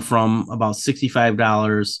 Has gone from about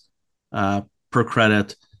 $65 per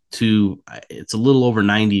credit to it's a little over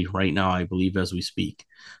 90 right now, I believe, as we speak.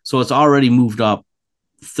 So it's already moved up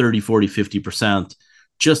 30, 40, 50%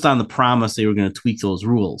 just on the promise they were going to tweak those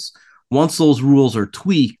rules. Once those rules are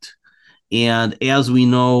tweaked, and as we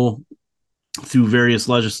know through various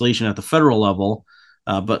legislation at the federal level,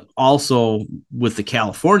 but also with the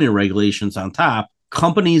California regulations on top,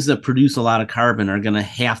 companies that produce a lot of carbon are going to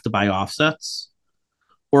have to buy offsets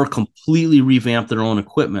or completely revamp their own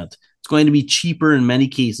equipment. It's going to be cheaper in many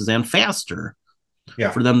cases and faster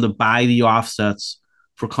for them to buy the offsets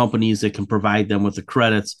for companies that can provide them with the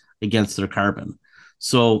credits against their carbon.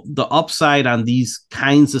 So the upside on these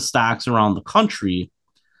kinds of stocks around the country,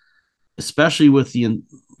 especially with the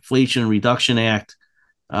Inflation Reduction Act,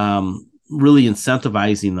 really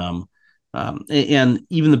incentivizing them. And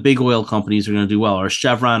even the big oil companies are going to do well, or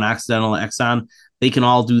Chevron, Occidental, Exxon, they can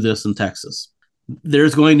all do this in Texas.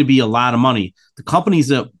 There's going to be a lot of money. The companies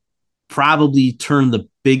that probably turn the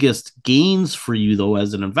biggest gains for you, though,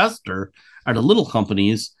 as an investor, are the little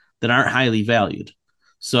companies that aren't highly valued.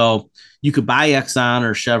 So you could buy Exxon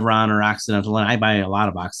or Chevron or Occidental, and I buy a lot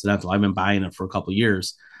of Occidental. I've been buying it for a couple of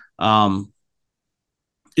years.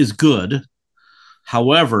 Is good.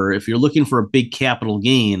 However, if you're looking for a big capital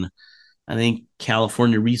gain, I think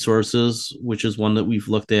California Resources, which is one that we've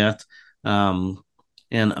looked at, and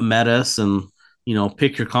Ametis, and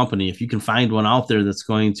pick your company. If you can find one out there that's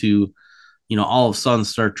going to, all of a sudden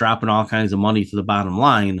start dropping all kinds of money to the bottom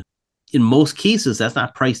line, in most cases, that's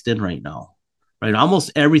not priced in right now, right?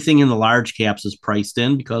 Almost everything in the large caps is priced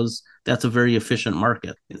in because that's a very efficient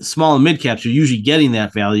market. Small and mid caps are usually getting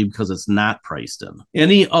that value because it's not priced in.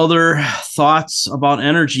 Any other thoughts about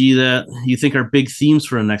energy that you think are big themes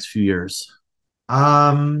for the next few years?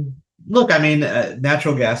 Look, I mean,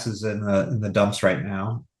 natural gas is in the dumps right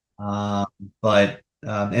now,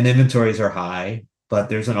 and inventories are high, but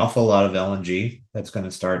there's an awful lot of LNG that's going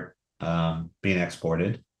to start being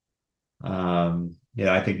exported.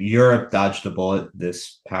 I think Europe dodged a bullet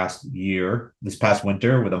this past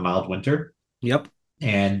winter with a mild winter. Yep.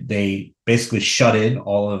 And they basically shut in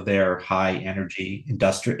all of their high energy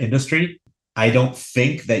industry. I don't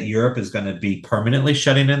think that Europe is going to be permanently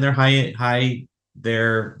shutting in their high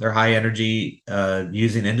energy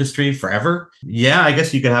using industry forever. Yeah, I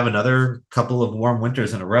guess you could have another couple of warm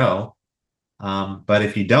winters in a row. But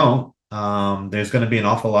if you don't, there's going to be an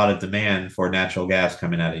awful lot of demand for natural gas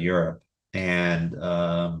coming out of Europe. And,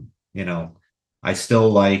 I still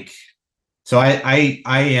like So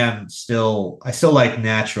I still like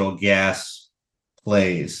natural gas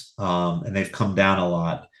plays, and they've come down a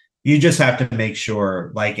lot. You just have to make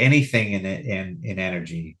sure, like anything in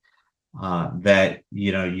energy, that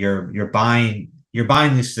you're buying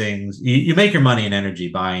these things. You make your money in energy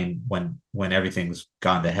buying when everything's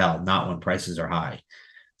gone to hell, not when prices are high.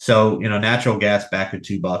 So natural gas back at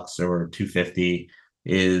 $2 or 2.50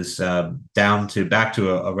 is down to back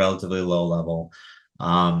to a relatively low level,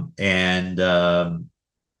 and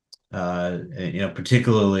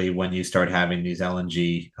particularly when you start having these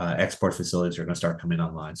LNG export facilities are going to start coming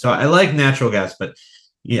online. So I like natural gas, but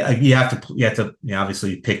yeah, you have to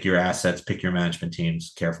obviously pick your assets, pick your management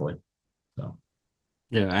teams carefully. So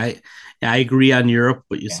Yeah, I agree on Europe,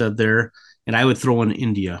 what you yeah, said there, and I would throw in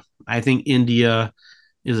India. I think India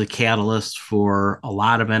is a catalyst for a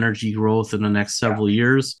lot of energy growth in the next yeah. several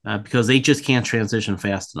years because they just can't transition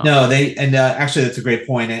fast enough. No, they and actually that's a great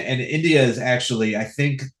point. And India is actually, I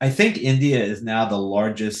think India is now the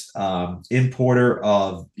largest importer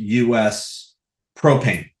of U.S.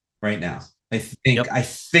 propane right now. Yep, I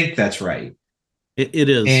think that's right. it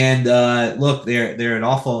is. And look, they're an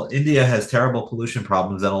awful. India has terrible pollution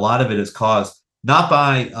problems, and a lot of it is caused not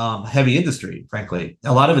by heavy industry. Frankly,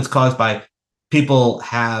 a lot of it's caused by people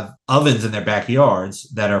have ovens in their backyards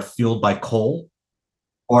that are fueled by coal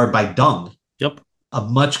or by dung. Yep. A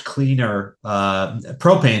much cleaner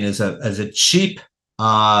propane is a cheap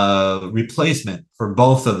replacement for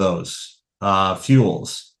both of those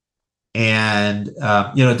fuels, and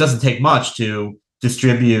it doesn't take much to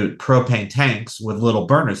distribute propane tanks with little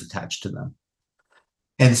burners attached to them.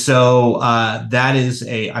 And so that is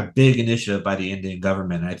a big initiative by the Indian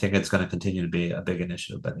government. I think it's going to continue to be a big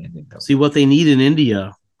initiative by the Indian See, government. what they need in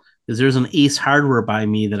India is there's an Ace Hardware by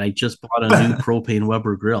me that I just bought a new propane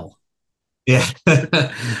Weber grill. Yeah.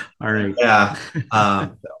 All right. Yeah.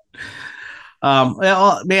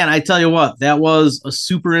 Well, man, I tell you what, that was a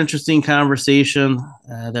super interesting conversation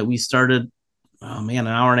that we started, oh man,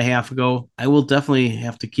 an hour and a half ago. I will definitely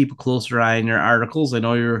have to keep a closer eye on your articles. I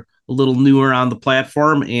know you're a little newer on the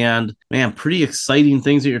platform, and man, pretty exciting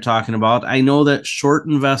things that you're talking about. I know that short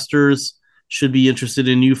investors should be interested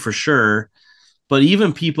in you for sure, but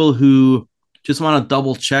even people who just want to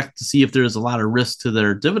double check to see if there's a lot of risk to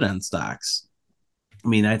their dividend stocks. I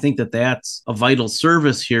mean, I think that that's a vital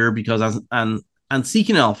service here because on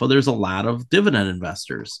Seeking Alpha, there's a lot of dividend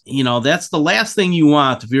investors. That's the last thing you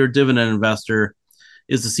want if you're a dividend investor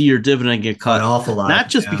is to see your dividend get cut. An awful lot. Not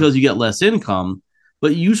just because you get less income,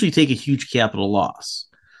 but you usually take a huge capital loss.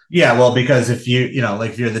 Yeah, well, because if like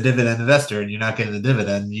if you're the dividend investor and you're not getting the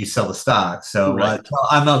dividend, you sell the stock. So Right.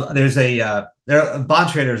 bond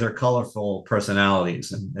traders are colorful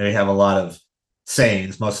personalities, and they have a lot of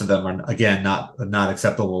sayings. Most of them are, again, not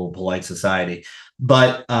acceptable in polite society.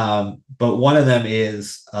 But one of them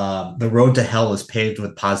is the road to hell is paved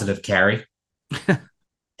with positive carry.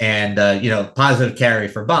 And positive carry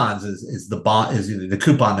for bonds is the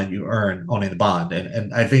coupon that you earn owning the bond,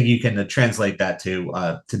 and I think you can translate that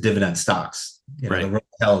to dividend stocks. Right. The road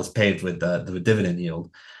to hell is paved with the dividend yield,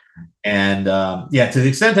 and to the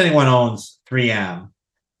extent anyone owns 3M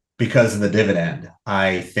because of the dividend,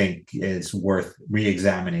 I think it's worth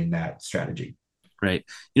re-examining that strategy. Right.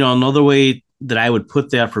 Another way that I would put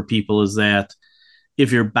that for people is that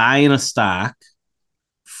if you're buying a stock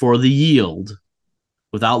for the yield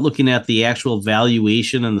without looking at the actual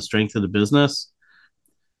valuation and the strength of the business,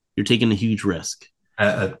 you're taking a huge risk.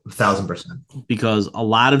 1,000%. Because a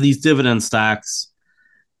lot of these dividend stocks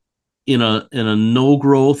in a no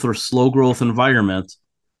growth or slow growth environment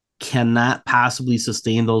cannot possibly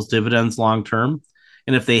sustain those dividends long term.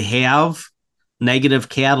 And if they have negative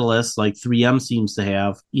catalysts like 3M seems to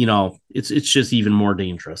have, it's just even more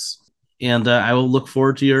dangerous. And I will look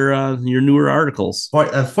forward to your newer articles.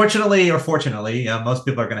 Fortunately or fortunately, most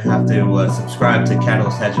people are going to have to subscribe to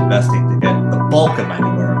Catalyst Hedge Investing to get the bulk of my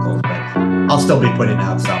new articles, but I'll still be putting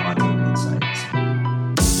out some on